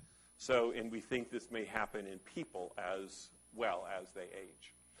gait. So, and we think this may happen in people as well as they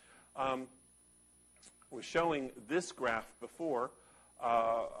age. We're showing this graph before.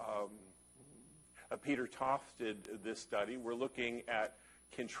 Peter Toft did this study. We're looking at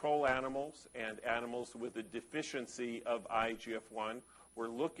control animals and animals with a deficiency of IGF-1. We're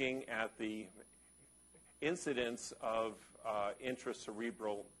looking at the incidence of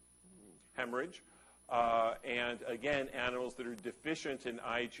intracerebral hemorrhage. And again, animals that are deficient in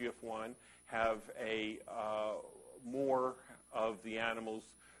IGF-1 have a more of the animals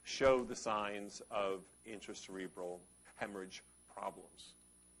show the signs of intracerebral hemorrhage problems.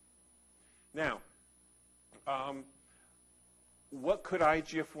 Now, what could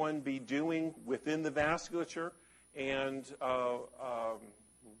IGF-1 be doing within the vasculature? And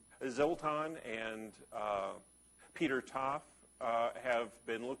Zoltan and Peter Toft have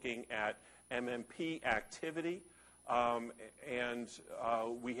been looking at MMP activity, and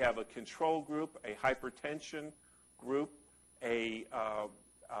we have a control group, a hypertension group, a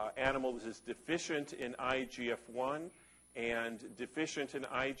animal that is deficient in IGF-1 and deficient in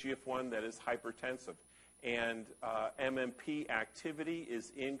IGF-1 that is hypertensive. And MMP activity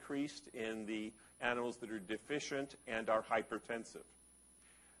is increased in the animals that are deficient and are hypertensive.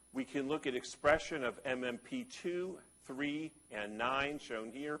 We can look at expression of MMP2, 3, and 9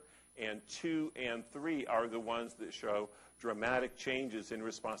 shown here, and 2 and 3 are the ones that show dramatic changes in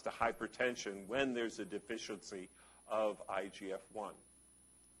response to hypertension when there's a deficiency of IGF-1.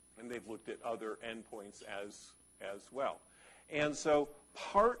 And they've looked at other endpoints as well. And so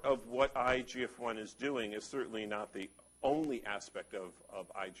part of what IGF-1 is doing is certainly not the only aspect of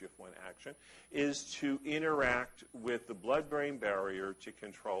IGF-1 action, is to interact with the blood-brain barrier to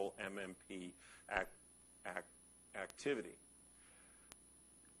control MMP activity.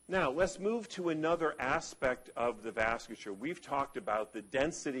 Now, let's move to another aspect of the vasculature. We've talked about the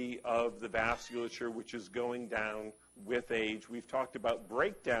density of the vasculature, which is going down with age. We've talked about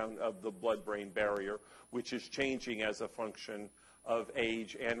breakdown of the blood-brain barrier, which is changing as a function of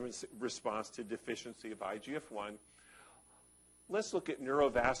age and response to deficiency of IGF-1. Let's look at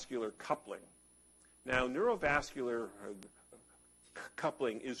neurovascular coupling. Now, neurovascular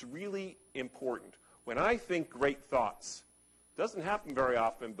coupling is really important. When I think great thoughts, doesn't happen very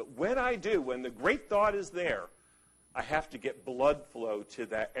often, but when I do, when the great thought is there, I have to get blood flow to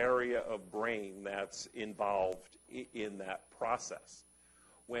that area of brain that's involved in that process.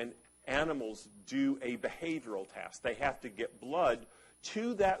 When animals do a behavioral task, they have to get blood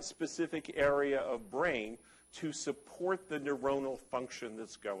to that specific area of brain to support the neuronal function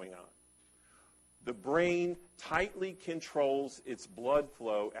that's going on. The brain tightly controls its blood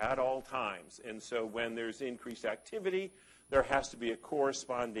flow at all times, and so when there's increased activity, there has to be a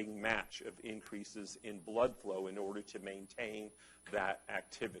corresponding match of increases in blood flow in order to maintain that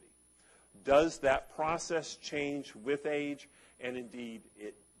activity. Does that process change with age? And indeed,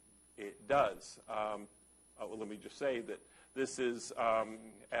 it does. Well, let me just say that this is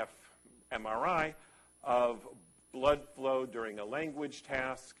fMRI of blood flow during a language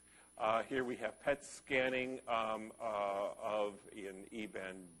task. Here we have PET scanning of an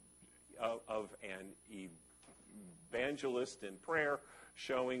evangelist in prayer,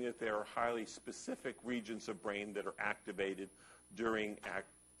 showing that there are highly specific regions of brain that are activated during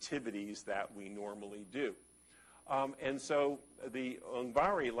activities that we normally do. And so the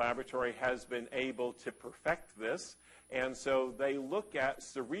Ungvari laboratory has been able to perfect this, and so they look at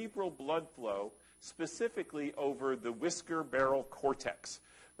cerebral blood flow specifically over the whisker barrel cortex.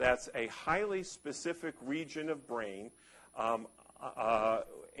 That's a highly specific region of brain,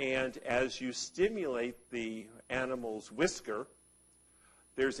 and as you stimulate the animal's whisker,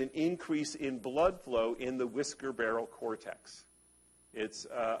 there's an increase in blood flow in the whisker barrel cortex. It's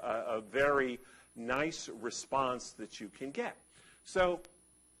a very nice response that you can get. So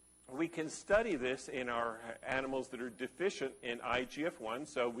we can study this in our animals that are deficient in IGF-1.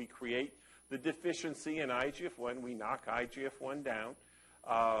 So we create the deficiency in IGF-1. We knock IGF-1 down.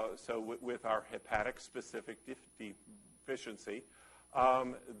 So with our hepatic-specific deficiency,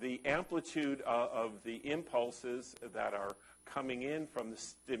 the amplitude of the impulses that are coming in from the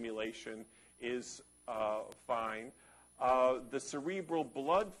stimulation is fine. The cerebral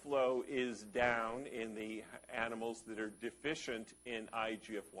blood flow is down in the animals that are deficient in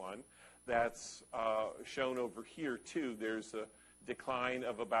IGF-1. That's shown over here, too. There's a decline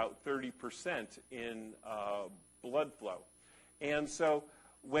of about 30% in blood flow. And so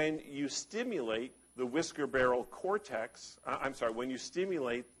when you stimulate the whisker barrel cortex, when you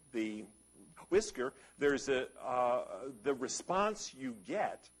stimulate the whisker, there's the response you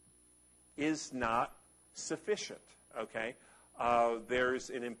get is not sufficient. Okay, there's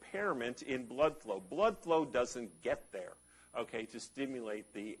an impairment in blood flow. Blood flow doesn't get there, okay, to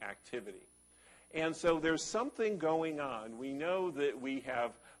stimulate the activity. And so there's something going on. We know that we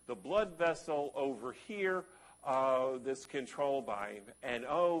have the blood vessel over here that's controlled by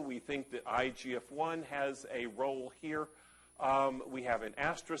NO. We think that IGF-1 has a role here. We have an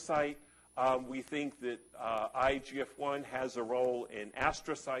astrocyte. We think that IGF-1 has a role in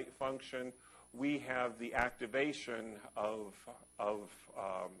astrocyte function. We have the activation of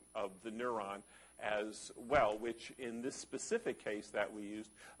the neuron as well, which in this specific case that we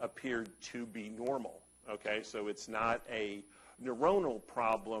used appeared to be normal. Okay, so it's not a neuronal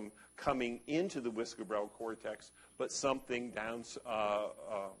problem coming into the whisker barrel cortex, but something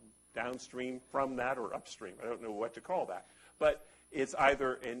downstream from that or upstream. I don't know what to call that. But it's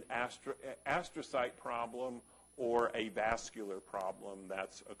either an astrocyte problem or a vascular problem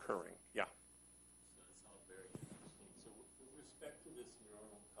that's occurring. Yeah.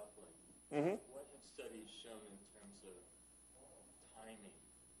 What have studies shown in terms of timing?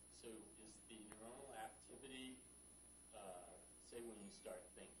 So is the neuronal activity, say when you start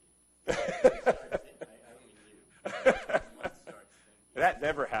thinking? I don't mean you. One starts thinking. That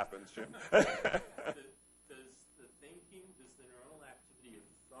never happens, Jim. Does the neuronal activity of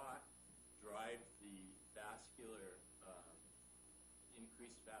thought drive the vascular,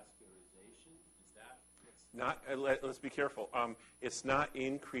 increased vascularization? Is that Let's be careful. It's not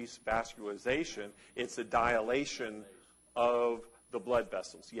increased vascularization. It's a dilation of the blood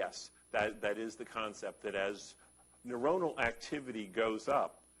vessels. Yes, that is the concept, that as neuronal activity goes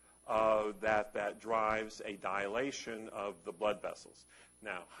up, that drives a dilation of the blood vessels.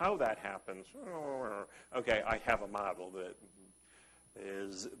 Now, how that happens, okay, I have a model that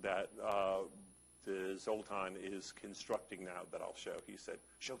Zoltan is constructing now that I'll show. He said,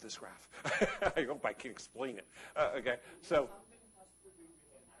 show this graph. I hope I can explain it. Okay, so.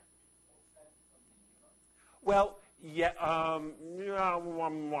 Well, yeah,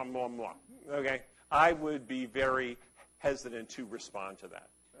 okay. I would be very hesitant to respond to that.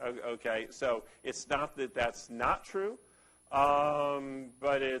 Okay, so it's not that that's not true,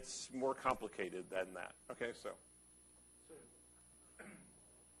 but it's more complicated than that. Okay, so.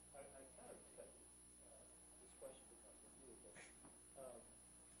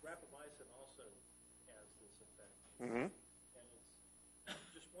 Rapamycin also has this effect. Mm-hmm. And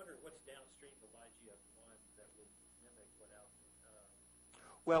it's just wondering what's downstream of IGF-1 that would mimic what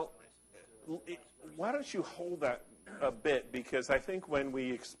Well, why don't you hold that a bit, because I think when we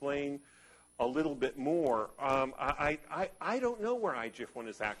explain a little bit more, I don't know where IGF-1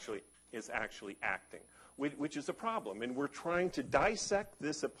 is actually acting, which is a problem, and we're trying to dissect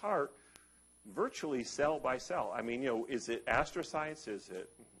this apart virtually cell by cell. I mean, is it astrocytes? Is it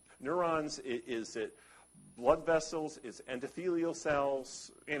neurons? Is it blood vessels? Is it endothelial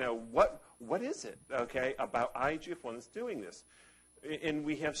cells? What is it, okay, about IGF-1 that's doing this? And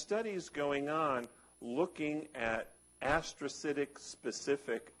we have studies going on looking at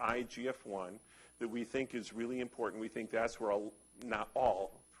astrocytic-specific IGF-1 that we think is really important. We think that's where, not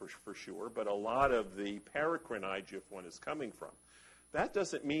all for sure, but a lot of the paracrine IGF-1 is coming from. That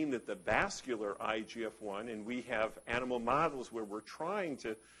doesn't mean that the vascular IGF-1, and we have animal models where we're trying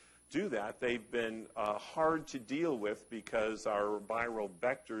to do that. They've been hard to deal with because our viral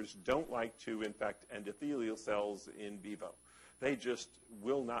vectors don't like to infect endothelial cells in vivo. They just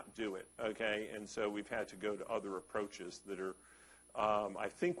will not do it, okay? And so we've had to go to other approaches that are, I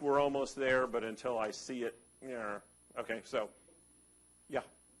think we're almost there, but until I see it, yeah. Okay, so, yeah.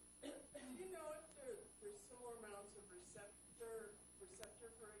 Do you know if there's similar amounts of receptor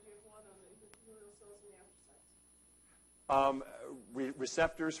for IGF-1 on the endothelial cells and the astrocytes?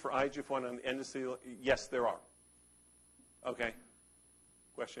 Receptors for IGF-1 on the endothelial, yes, there are. Okay.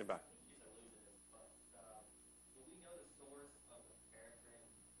 Question about it.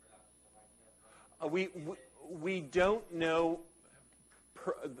 We don't know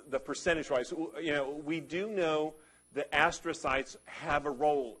the percentage-wise. You know, we do know that astrocytes have a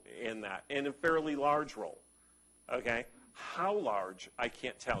role in that, and a fairly large role. Okay, how large I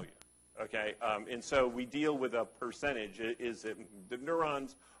can't tell you. Okay, and so we deal with a percentage. Is it the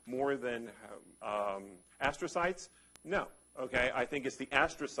neurons more than astrocytes? No. Okay, I think it's the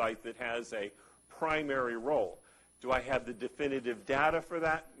astrocyte that has a primary role. Do I have the definitive data for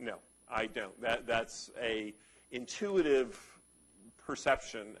that? No, I don't. That's a intuitive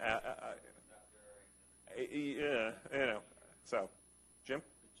perception. Yeah, you know. So, Jim?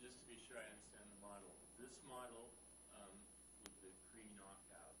 But just to be sure I understand the model, this model with the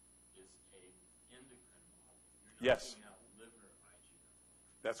pre-knockout is a endocrine model. You're Yes. knocking out liver IGF.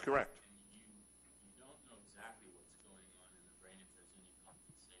 That's correct. And you don't know exactly what's going on in the brain if there's any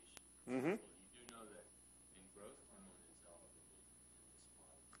compensation. Mm-hmm. Well, you do know that growth hormone is elevated in this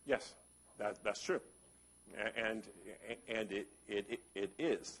model. Yes, that's true. And it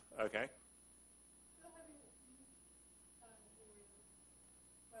is, okay?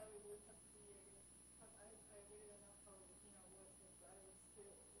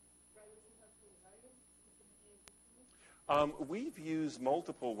 We've used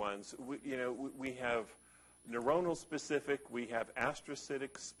multiple ones. We have neuronal specific, we have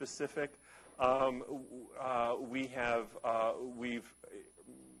astrocytic specific. We've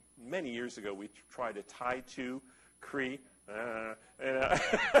many years ago we tried a Tie2 Cree,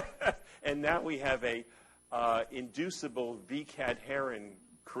 and now we have a inducible VCAD heron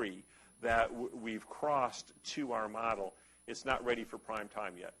Cree that we've crossed to our model. It's not ready for prime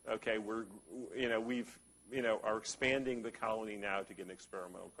time yet. Okay, are expanding the colony now to get an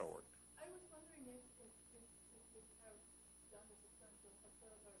experimental cohort. I was wondering if you have done this experiment of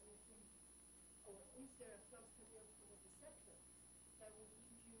observer using, or is there a close cardiosphere receptor that will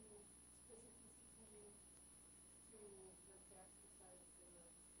lead you specifically to the astrocytes or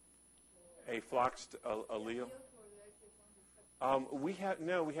A floxed allele? We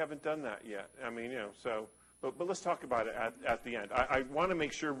haven't done that yet. I mean, but let's talk about it at the end. I want to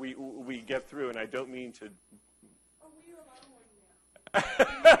make sure we get through, and I don't mean to. Oh, we allow more than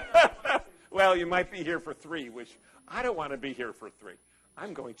that. Well, you might be here for 3, which I don't want to be here for 3.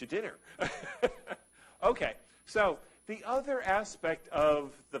 I'm going to dinner. Okay, so the other aspect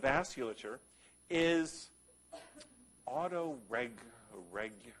of the vasculature is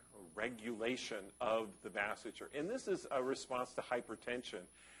regulation of the vasculature, and this is a response to hypertension.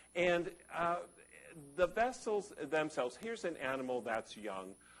 And the vessels themselves, here's an animal that's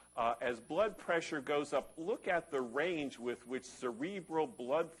young. As blood pressure goes up, look at the range with which cerebral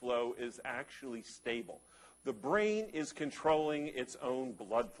blood flow is actually stable. The brain is controlling its own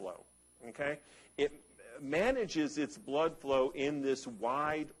blood flow, okay? It manages its blood flow in this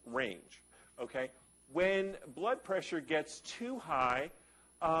wide range, okay? When blood pressure gets too high,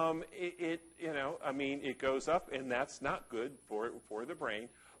 it goes up, and that's not good for the brain.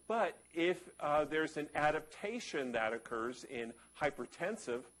 But if there's an adaptation that occurs in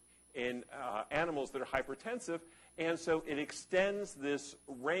animals that are hypertensive, and so it extends this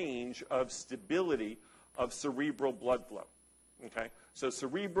range of stability of cerebral blood flow. Okay? So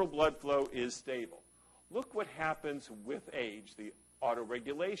cerebral blood flow is stable. Look what happens with age. The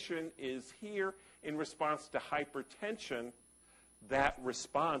autoregulation is here in response to hypertension. That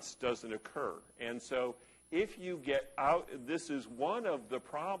response doesn't occur. And so if you get out, this is one of the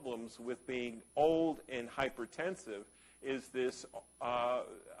problems with being old and hypertensive, is this,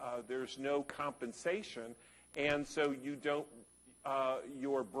 there's no compensation, and so you don't,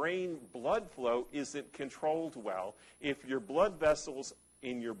 your brain blood flow isn't controlled well. If your blood vessels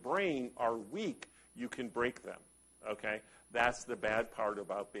in your brain are weak, you can break them, okay? That's the bad part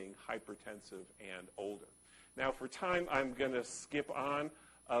about being hypertensive and older. Now, for time, I'm going to skip on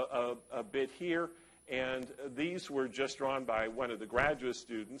a bit here. And these were just drawn by one of the graduate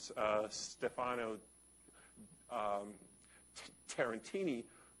students, Stefano Tarantini,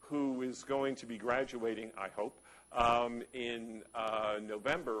 who is going to be graduating, I hope, in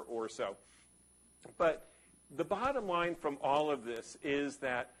November or so. But the bottom line from all of this is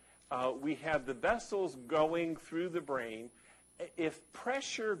that we have the vessels going through the brain. If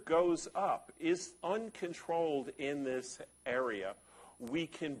pressure goes up, is uncontrolled in this area, we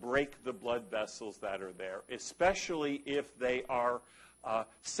can break the blood vessels that are there, especially if they are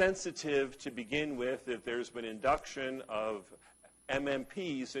sensitive to begin with, if there's been induction of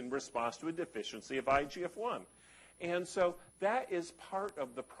MMPs in response to a deficiency of IGF-1. And so that is part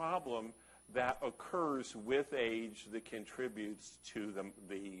of the problem that occurs with age that contributes to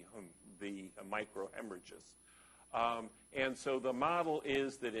the microhemorrhages. And so the model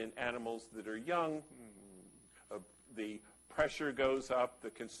is that in animals that are young, the pressure goes up,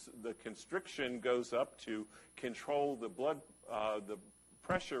 the constriction goes up to control the blood, the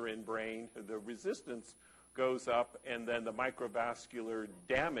pressure in brain, the resistance goes up, and then the microvascular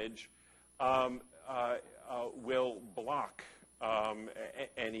damage will block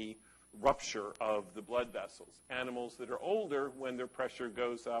any rupture of the blood vessels. Animals that are older, when their pressure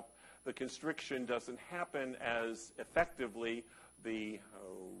goes up, the constriction doesn't happen as effectively, the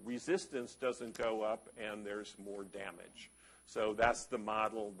resistance doesn't go up, and there's more damage. So that's the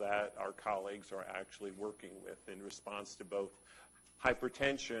model that our colleagues are actually working with in response to both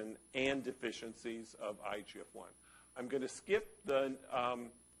hypertension and deficiencies of IGF-1. I'm going to skip the,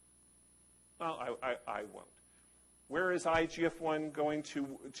 well, I won't. Where is IGF-1 going to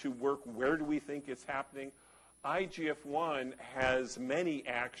work? Where do we think it's happening? IGF-1 has many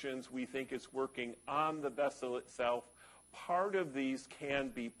actions. We think it's working on the vessel itself. Part of these can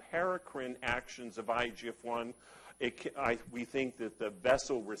be paracrine actions of IGF-1. We think that the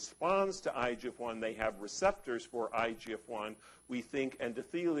vessel responds to IGF-1. They have receptors for IGF-1. We think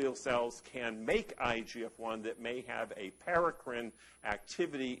endothelial cells can make IGF-1 that may have a paracrine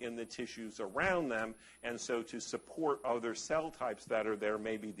activity in the tissues around them, and so to support other cell types that are there,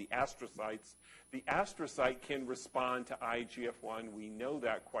 maybe the astrocytes. The astrocyte can respond to IGF-1. We know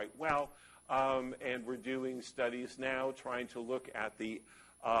that quite well, and we're doing studies now trying to look at the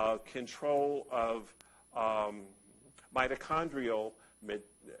control of mitochondrial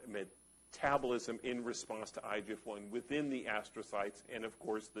metabolism in response to IGF-1 within the astrocytes, and of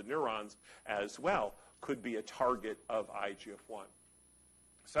course the neurons as well could be a target of IGF-1.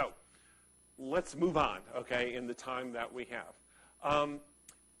 So let's move on, okay, in the time that we have.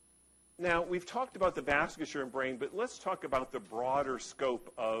 Now, we've talked about the vasculature and brain, but let's talk about the broader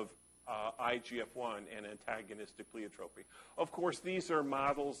scope of IGF-1 and antagonistic pleiotrope. Of course, these are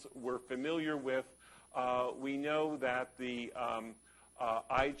models we're familiar with. We know that the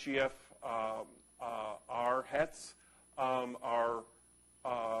IGF-R hets are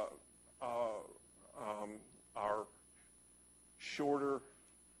shorter,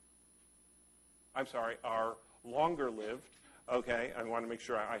 are longer lived. Okay, I want to make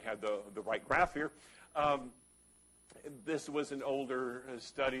sure I had the right graph here. This was an older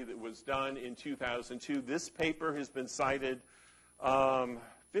study that was done in 2002. This paper has been cited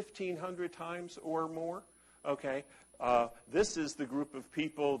 1,500 times or more. Okay, this is the group of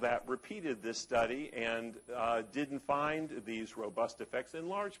people that repeated this study and didn't find these robust effects, in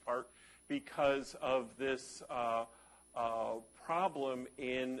large part because of this problem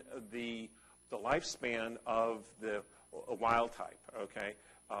in the lifespan of the wild type. Okay,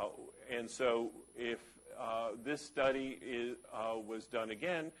 and so if this study was done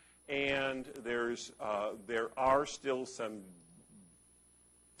again, and there are still some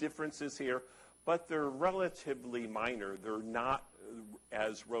differences here, but they're relatively minor. They're not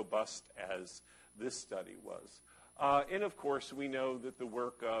as robust as this study was. And of course, we know that the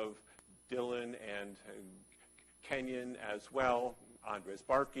work of Dylan and Kenyon as well, Andres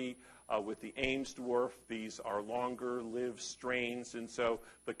Barkey, with the Ames dwarf, these are longer-lived strains, and so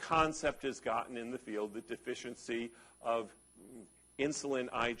the concept has gotten in the field that deficiency of insulin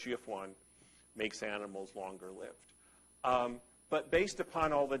IGF-1 makes animals longer-lived. But based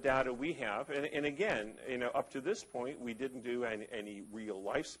upon all the data we have, and again, up to this point, we didn't do any real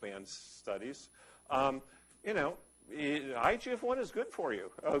lifespan studies. IGF-1 is good for you.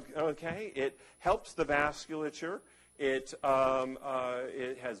 Okay, it helps the vasculature. It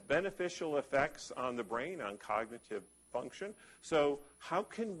has beneficial effects on the brain, on cognitive function. So how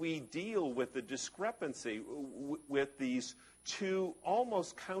can we deal with the discrepancy with these two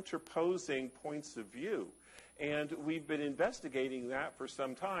almost counterposing points of view? And we've been investigating that for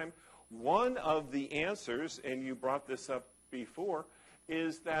some time. One of the answers, and you brought this up before,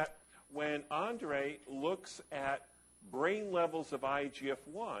 is that when Andre looks at brain levels of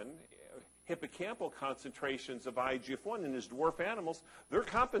IGF-1, hippocampal concentrations of IGF-1 in his dwarf animals, they're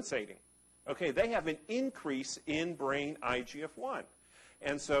compensating. Okay, they have an increase in brain IGF-1.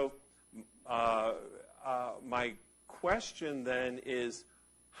 And so my question then is,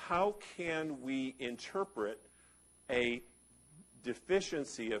 how can we interpret a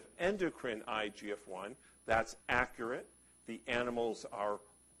deficiency of endocrine IGF-1? That's accurate. The animals are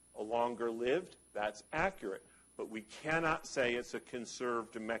longer lived. That's accurate. But we cannot say it's a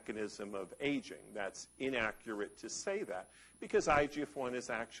conserved mechanism of aging. That's inaccurate to say that, because IGF-1 is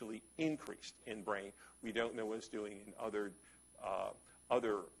actually increased in brain. We don't know what it's doing in other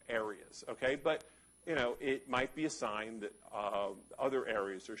areas. Okay, but it might be a sign that other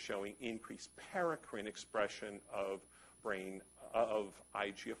areas are showing increased paracrine expression of brain of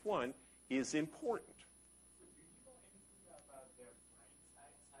IGF-1 is important. So do you know anything about their brain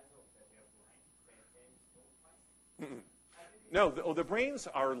size of their brain that they have brain? No, the brains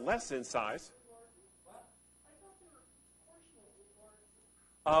are less in size.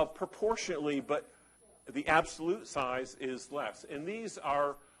 Proportionately, but the absolute size is less. And these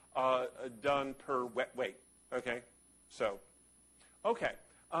are done per wet weight, okay? So, okay.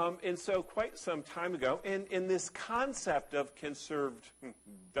 And so quite some time ago, and in this concept of conserved,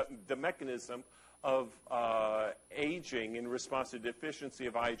 the mechanism of aging in response to deficiency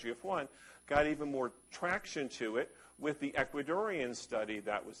of IGF-1 got even more traction to it with the Ecuadorian study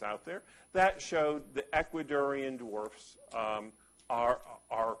that was out there that showed the Ecuadorian dwarfs are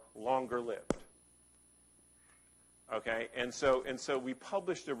longer lived. Okay, and so we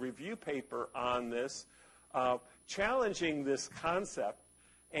published a review paper on this, challenging this concept,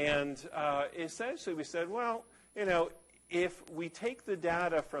 and essentially we said, well, if we take the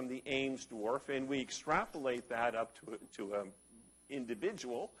data from the Ames dwarf and we extrapolate that up to an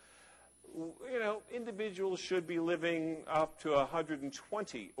individual, individuals should be living up to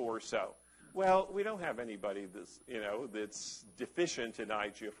 120 or so. Well, we don't have anybody that's deficient in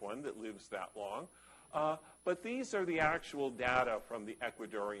IGF-1 that lives that long. But these are the actual data from the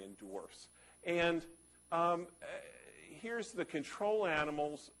Ecuadorian dwarfs. And here's the control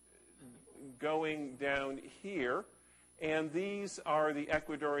animals going down here. And these are the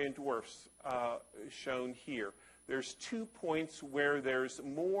Ecuadorian dwarfs shown here. There's 2 points where there's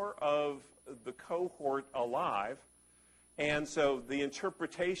more of the cohort alive. And so the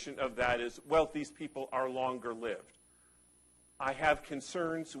interpretation of that is, well, these people are longer lived. I have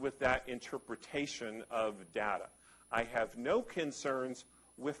concerns with that interpretation of data. I have no concerns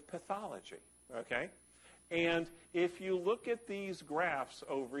with pathology, okay? And if you look at these graphs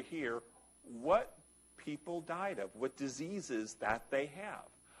over here, what people died of, what diseases that they have.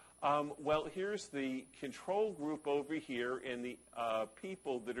 Well, here's the control group over here in the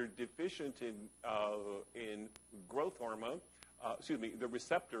people that are deficient in growth hormone, the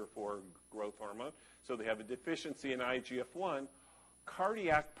receptor for growth hormone. So they have a deficiency in IGF-1.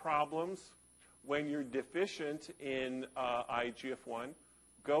 Cardiac problems, when you're deficient in IGF-1,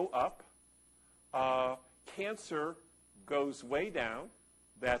 go up. Cancer goes way down.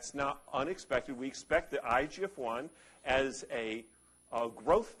 That's not unexpected. We expect that IGF-1 as a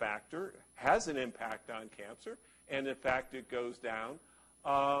growth factor has an impact on cancer, and in fact it goes down.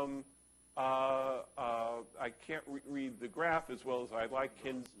 I can't read the graph as well as I'd like.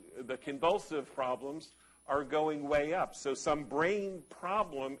 The convulsive problems are going way up. So some brain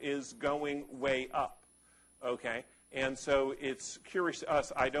problem is going way up, okay? And so it's curious to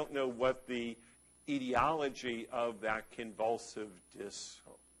us. I don't know what the etiology of that convulsive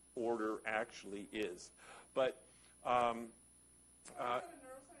disorder actually is. But alcohol-related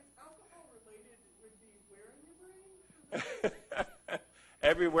would be where in your brain?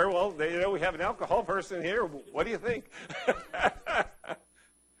 Everywhere. Well, we have an alcohol person here. What do you think?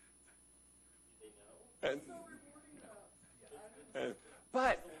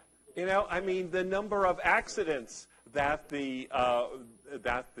 But, the number of accidents that the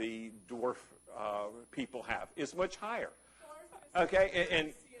dwarf people have is much higher. Okay,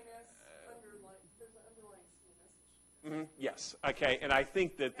 and yes, okay, and I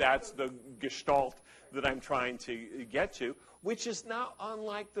think that that's the gestalt that I'm trying to get to, which is not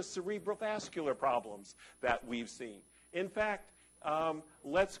unlike the cerebrovascular problems that we've seen. In fact,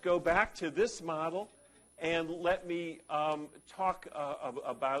 let's go back to this model and let me talk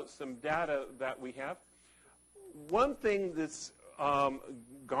about some data that we have. One thing that's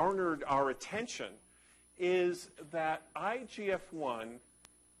garnered our attention is that IGF-1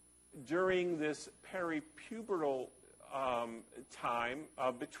 during this peripubertal time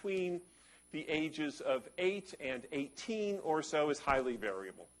between the ages of 8 and 18 or so is highly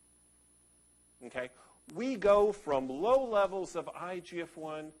variable. Okay? We go from low levels of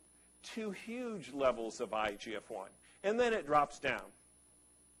IGF-1 to huge levels of IGF-1, and then it drops down.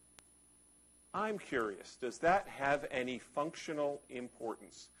 I'm curious, does that have any functional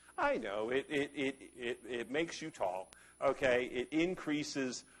importance? I know, it makes you tall, okay? It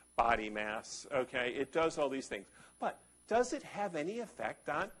increases body mass, okay? It does all these things. But does it have any effect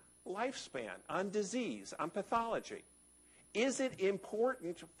on lifespan, on disease, on pathology? Is it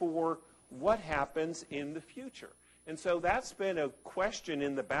important for what happens in the future? And so that's been a question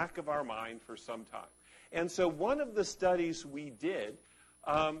in the back of our mind for some time. And so one of the studies we did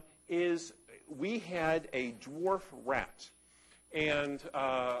is we had a dwarf rat. And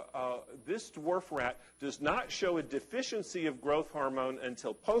this dwarf rat does not show a deficiency of growth hormone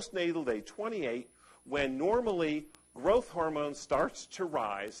until postnatal day 28, when normally growth hormone starts to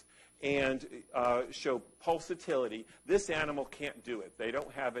rise and show pulsatility. This animal can't do it. They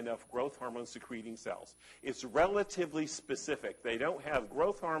don't have enough growth hormone secreting cells. It's relatively specific. They don't have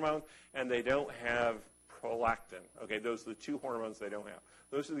growth hormone and they don't have prolactin. Okay, those are the two hormones they don't have.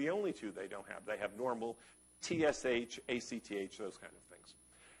 Those are the only two they don't have. They have normal TSH, ACTH, those kind of things.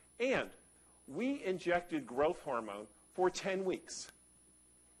 And we injected growth hormone for 10 weeks.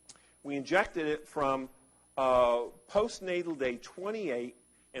 We injected it from postnatal day 28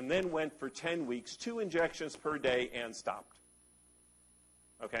 and then went for 10 weeks, 2 injections per day, and stopped.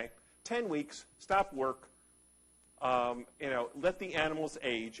 Okay? 10 weeks, stop work, let the animals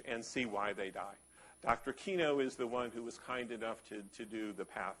age and see why they die. Dr. Kino is the one who was kind enough to do the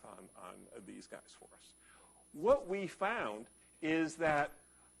path on these guys for us. What we found is that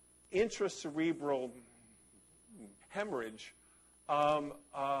intracerebral hemorrhage,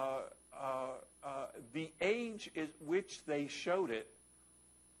 the age at which they showed it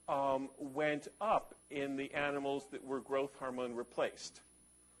went up in the animals that were growth hormone replaced.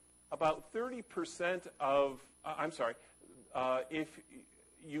 About 30% of, if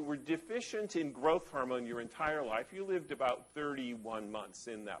you were deficient in growth hormone your entire life, you lived about 31 months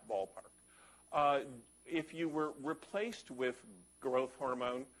in that ballpark. If you were replaced with growth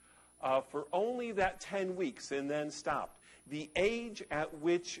hormone for only that 10 weeks and then stopped, the age at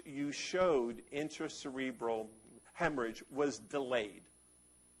which you showed intracerebral hemorrhage was delayed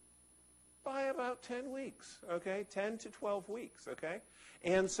by about 10 weeks, okay? 10 to 12 weeks, okay?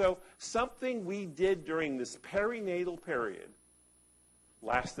 And so something we did during this perinatal period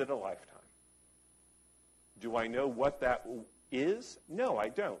lasted a lifetime. Do I know what that is? No, I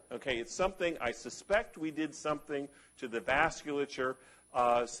don't. Okay, it's something, I suspect we did something to the vasculature,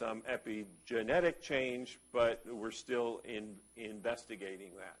 some epigenetic change, but we're still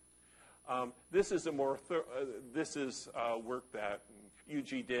investigating that. This is work that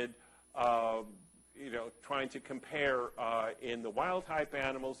UG did, trying to compare in the wild type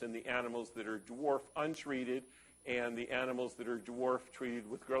animals and the animals that are dwarf untreated and the animals that are dwarf treated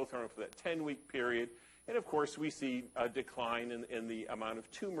with growth hormone for that 10-week period. And of course, we see a decline in the amount of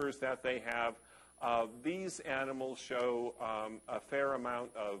tumors that they have. These animals show a fair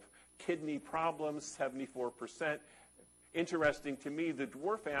amount of kidney problems, 74%. Interesting to me, the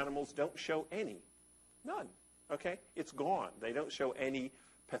dwarf animals don't show any. None. Okay? It's gone. They don't show any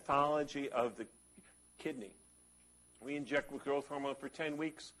pathology of the kidney. We inject with growth hormone for 10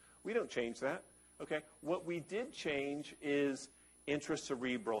 weeks. We don't change that. Okay? What we did change is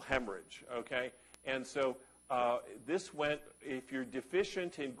intracerebral hemorrhage. Okay? And so this went, if you're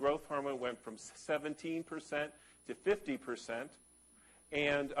deficient in growth hormone, went from 17% to 50%,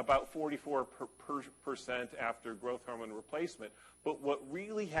 and about 44% after growth hormone replacement. But what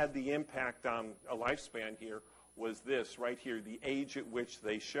really had the impact on a lifespan here was this right here, the age at which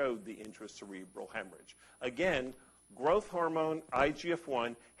they showed the intracerebral hemorrhage. Again, growth hormone,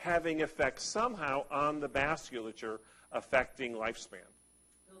 IGF-1, having effect somehow on the vasculature, affecting lifespan.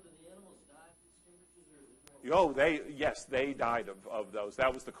 Oh, yes, they died of those.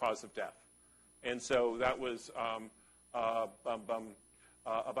 That was the cause of death. And so that was about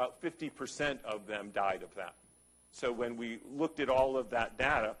 50% of them died of that. So when we looked at all of that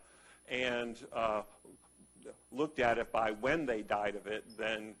data and looked at it by when they died of it,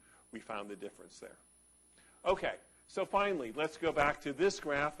 then we found the difference there. Okay, so finally, let's go back to this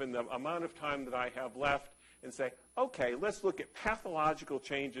graph and the amount of time that I have left and say, okay, let's look at pathological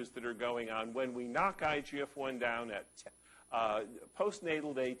changes that are going on when we knock IGF-1 down at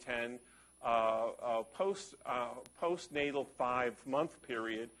postnatal day 10, postnatal 5-month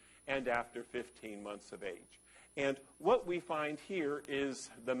period, and after 15 months of age. And what we find here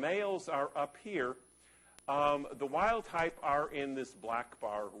is the males are up here. The wild type are in this black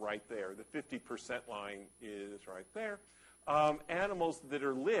bar right there. The 50% line is right there. Animals that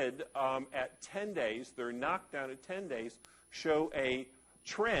are lid at 10 days, they're knocked down at 10 days, show a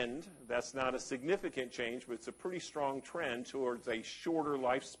trend. That's not a significant change, but it's a pretty strong trend towards a shorter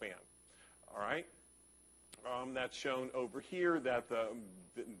lifespan. All right? That's shown over here that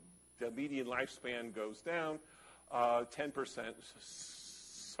the median lifespan goes down. 10%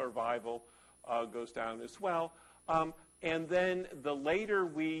 survival goes down as well. And then the later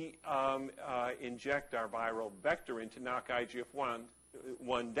we inject our viral vector in to knock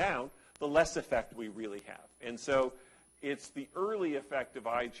IGF-1 down, the less effect we really have. And so it's the early effect of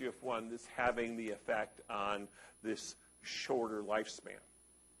IGF-1 that's having the effect on this shorter lifespan.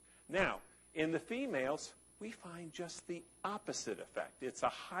 Now, in the females, we find just the opposite effect. It's a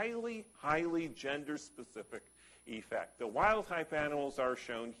highly, highly gender-specific effect. The wild-type animals are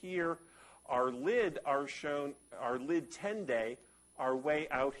shown here. Our lid 10-day are way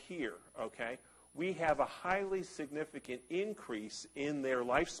out here, okay? We have a highly significant increase in their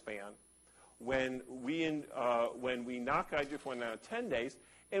lifespan when we knock IGF-1 down at 10 days,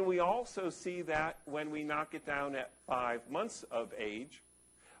 and we also see that when we knock it down at 5 months of age.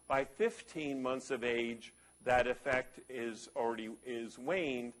 By 15 months of age, that effect is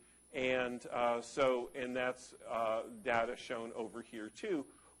waned, and that's data shown over here too,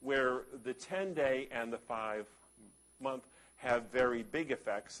 where the 10-day and the 5-month have very big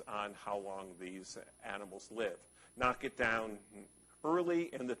effects on how long these animals live. Knock it down early,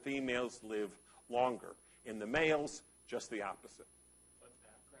 and the females live longer. In the males, just the opposite. What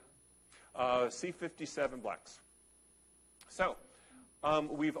background? C57 blacks. So,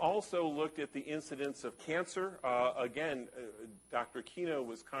 we've also looked at the incidence of cancer. Again, Dr. Kino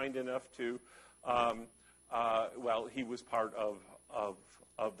was kind enough to, well, he was part of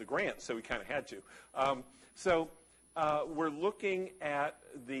the grant, so we kind of had to. We're looking at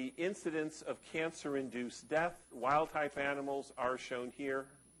the incidence of cancer-induced death. Wild-type animals are shown here.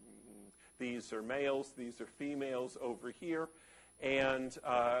 These are males. These are females over here. And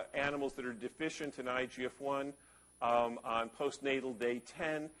animals that are deficient in IGF-1 on postnatal day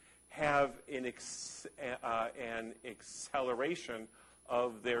 10 have an acceleration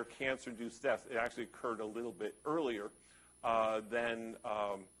of their cancer-induced death. It actually occurred a little bit earlier than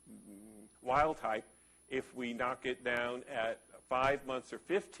wild-type. If we knock it down at 5 months or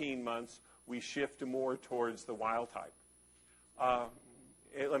 15 months, we shift more towards the wild type.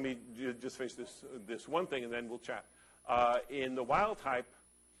 Let me just finish this one thing, and then we'll chat. In the wild type,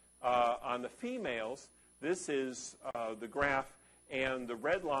 on the females, this is the graph, and the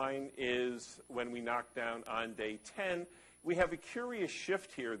red line is when we knock down on day 10. We have a curious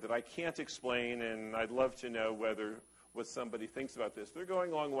shift here that I can't explain, and I'd love to know what somebody thinks about this. They're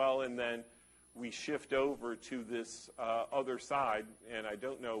going along well, and then we shift over to this other side, and I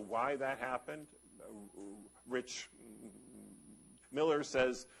don't know why that happened. Rich Miller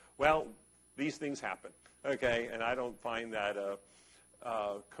says, well, these things happen, okay? And I don't find that a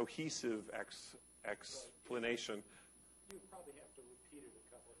cohesive explanation. You probably have to repeat it a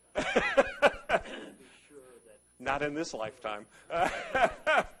couple of times to be sure that... Not in this lifetime.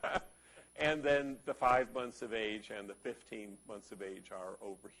 And then the 5 months of age and the 15 months of age are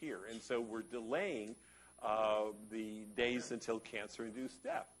over here. And so we're delaying the days until cancer-induced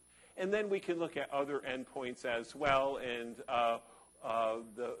death. And then we can look at other endpoints as well. And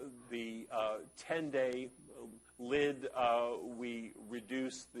the 10-day lid, we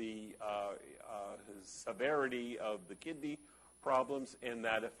reduce the severity of the kidney problems, and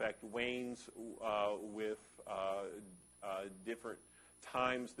that effect wanes with different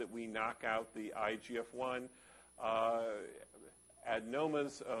times that we knock out the IGF-1.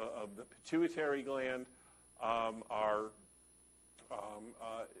 Adenomas of the pituitary gland are,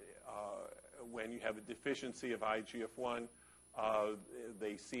 when you have a deficiency of IGF-1,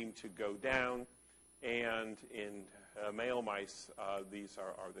 they seem to go down. And in male mice, these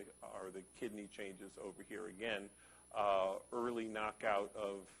are the kidney changes over here again. Early knockout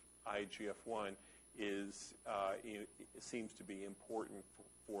of IGF-1 seems to be important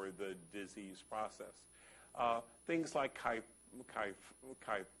for the disease process. Things like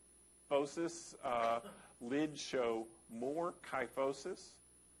kyphosis, lids show more kyphosis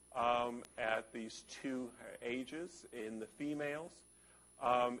at these two ages in the females.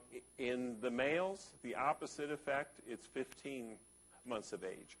 In the males, the opposite effect, it's 15 months of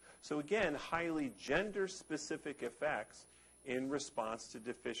age. So again, highly gender-specific effects in response to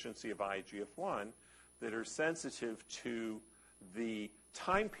deficiency of IGF-1 that are sensitive to the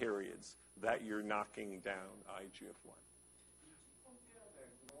time periods that you're knocking down IGF-1.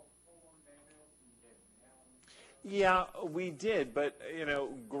 Yeah, we did, but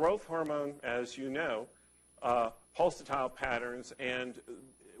growth hormone, as you know, pulsatile patterns, and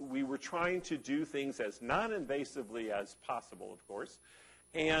we were trying to do things as non-invasively as possible, of course.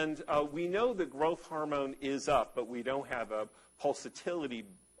 And we know that growth hormone is up, but we don't have a pulsatility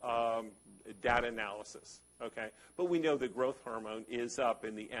data analysis, okay? But we know that growth hormone is up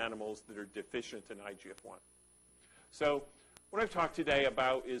in the animals that are deficient in IGF-1. So what I've talked today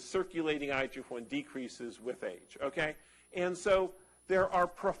about is circulating IGF-1 decreases with age, okay? And so there are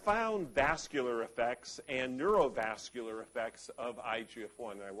profound vascular effects and neurovascular effects of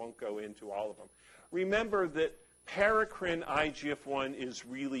IGF-1, and I won't go into all of them. Remember that paracrine IGF-1 is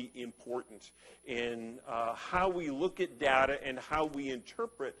really important in how we look at data and how we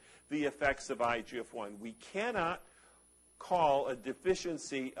interpret the effects of IGF-1. We cannot call a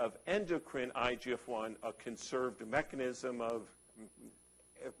deficiency of endocrine IGF-1 a conserved mechanism of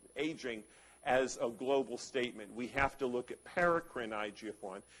aging as a global statement. We have to look at paracrine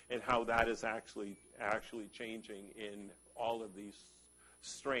IGF-1 and how that is actually changing in all of these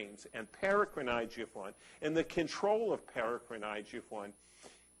strains. And paracrine IGF-1 and the control of paracrine IGF-1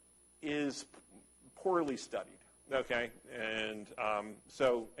 is poorly studied. Okay, and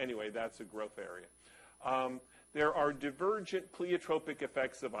so anyway, that's a growth area. There are divergent pleiotropic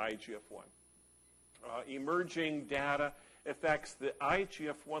effects of IGF-1. Emerging data affects the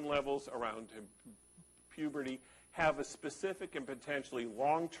IGF-1 levels around puberty have a specific and potentially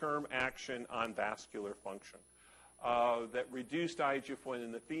long-term action on vascular function. That reduced IGF-1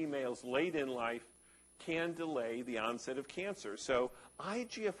 in the females late in life can delay the onset of cancer. So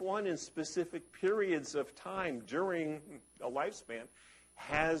IGF-1 in specific periods of time during a lifespan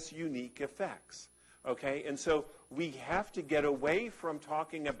has unique effects. Okay, and so we have to get away from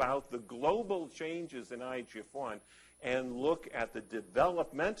talking about the global changes in IGF-1 and look at the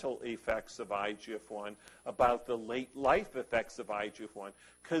developmental effects of IGF-1, about the late life effects of IGF-1,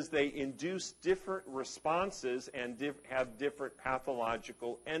 because they induce different responses and have different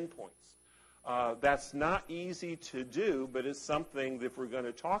pathological endpoints. That's not easy to do, but it's something that if we're going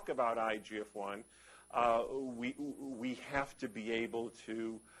to talk about IGF-1, we have to be able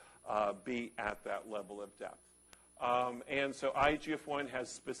to be at that level of depth. And so IGF-1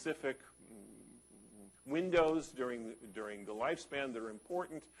 has specific windows during the lifespan that are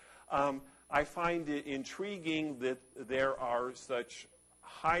important. I find it intriguing that there are such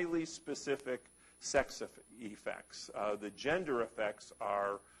highly specific sex effects. The gender effects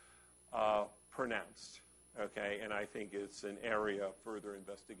are pronounced, okay, and I think it's an area of further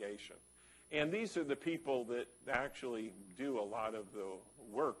investigation. And these are the people that actually do a lot of the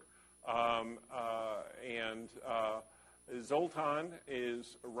work. Zoltan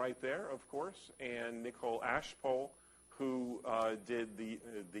is right there, of course, and Nicole Ashpole, who did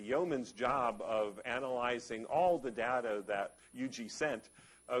the yeoman's job of analyzing all the data that UG sent,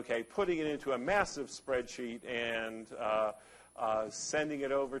 okay, putting it into a massive spreadsheet and sending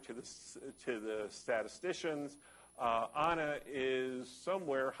it over to the statisticians. Anna is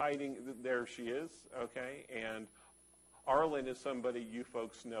somewhere hiding. There she is, okay, and Arlen is somebody you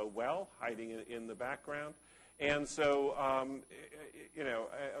folks know well, hiding in the background. And so, I'm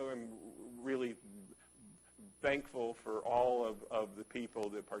really thankful for all of the people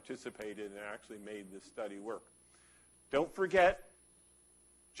that participated and actually made this study work. Don't forget,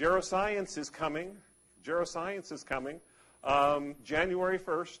 Geroscience is coming. Geroscience is coming. January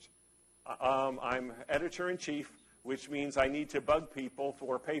 1st, I'm editor-in-chief, which means I need to bug people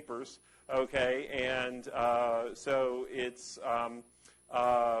for papers. Okay, and so it's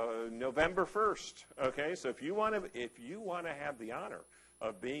November 1st. Okay, so if you want to have the honor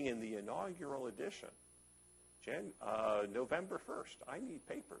of being in the inaugural edition, November 1st, I need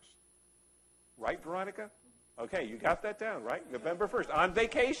papers. Right, Veronica? Okay, you got that down, right? November 1st. On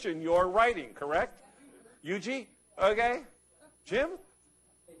vacation, you're writing, correct? Yuji? Okay. Jim?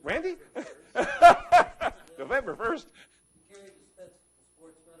 Randy? November 1st.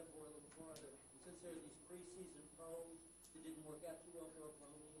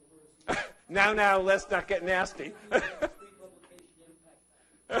 Now, let's not get nasty.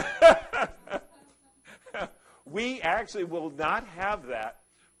 We actually will not have that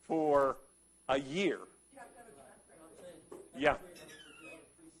for a year. Yeah.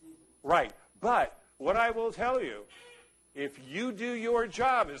 Right. But what I will tell you, if you do your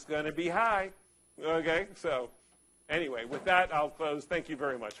job, it's going to be high. Okay? So anyway, with that, I'll close. Thank you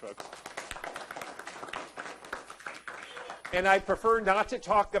very much, folks. And I prefer not to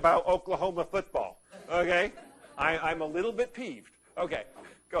talk about Oklahoma football, okay? I'm a little bit peeved. Okay,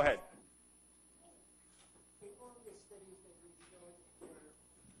 go ahead. In all the studies that we've shown here,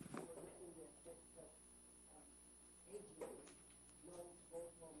 we're looking at aging, young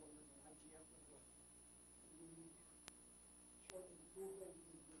growth hormone and IGF-1. We showed improvement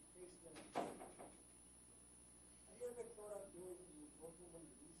in the baseline. Have you ever thought of doing the growth hormone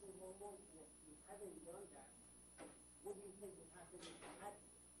releasing hormone? And if you haven't done that, what do you think would happen if you had?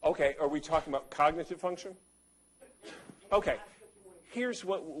 Okay, are we talking about cognitive function? Okay, here's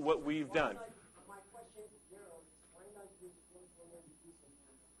what we've done. My question, why not use growth hormone releasing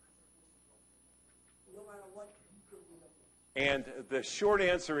hormone? No matter what, you could be looking. And the short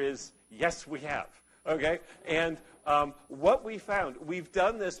answer is, yes, we have. Okay, and what we found, we've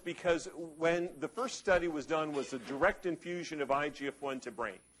done this because when the first study was done was a direct infusion of IGF-1 to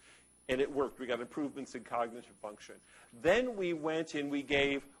brain, and it worked. We got improvements in cognitive function. Then we went and we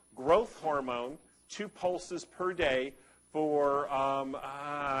gave growth hormone 2 pulses per day for,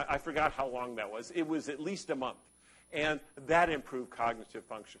 I forgot how long that was. It was at least a month, and that improved cognitive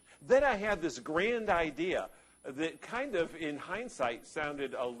function. Then I had this grand idea that kind of, in hindsight,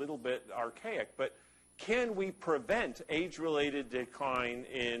 sounded a little bit archaic, but can we prevent age-related decline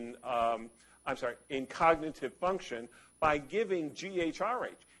in, in cognitive function by giving GHRH?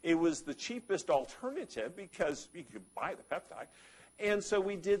 It was the cheapest alternative because you could buy the peptide. And so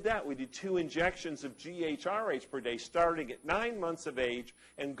we did that. We did 2 injections of GHRH per day, starting at 9 months of age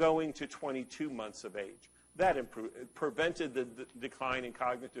and going to 22 months of age. That prevented the decline in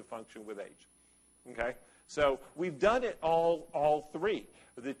cognitive function with age. Okay? So we've done it all 3.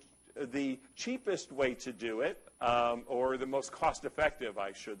 The cheapest way to do it, or the most cost-effective,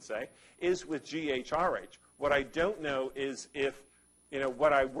 I should say, is with GHRH. What I don't know is if,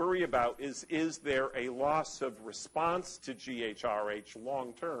 what I worry about is there a loss of response to GHRH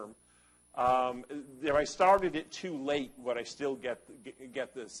long-term? If I started it too late, would I still get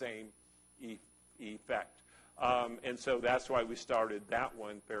the same effect? And so that's why we started that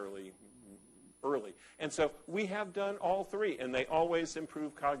one fairly early. And so we have done all 3, and they always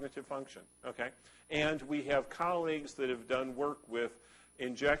improve cognitive function, okay? And we have colleagues that have done work with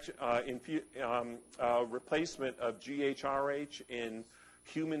replacement of GHRH in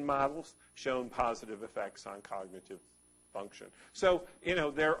human models, shown positive effects on cognitive function. So,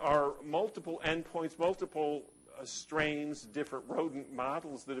 there are multiple endpoints, multiple strains, different rodent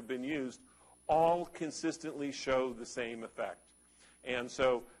models that have been used, all consistently show the same effect. And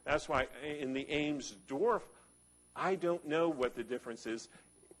so that's why in the Ames dwarf, I don't know what the difference is.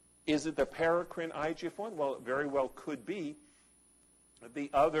 Is it the paracrine IGF-1? Well, it very well could be. The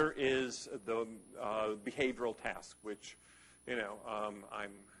other is the behavioral task, which,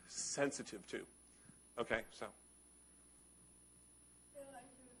 I'm sensitive to. Okay, so. Well, I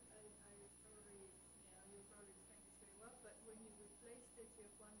probably, you probably explained this very well, but when you replace the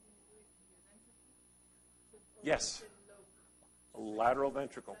GF-1, do you do it in your ventricle? Yes. Lateral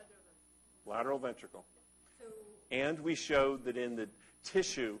ventricle. Lateral ventricle. And we showed that in the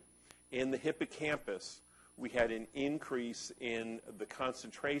tissue, in the hippocampus, we had an increase in the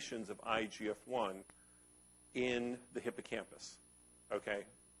concentrations of IGF-1 in the hippocampus. Okay?